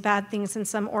organs, bad things in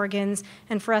some organs,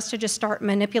 and for us to just start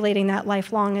manipulating that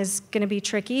lifelong is going to be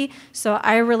tricky. So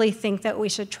I really think that we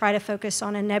should try to focus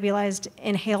on a nebulized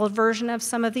inhaled version of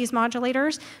some of these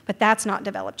modulators, but that's not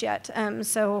developed yet.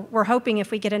 So we're hoping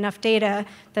if we get enough data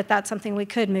that that's something we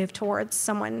could move towards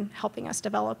someone helping us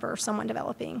develop or someone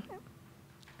developing.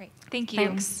 Great. Thank you.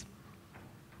 Thanks.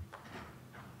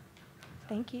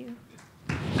 Thank you.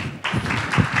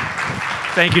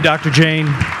 Thank you, Dr.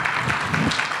 Jain.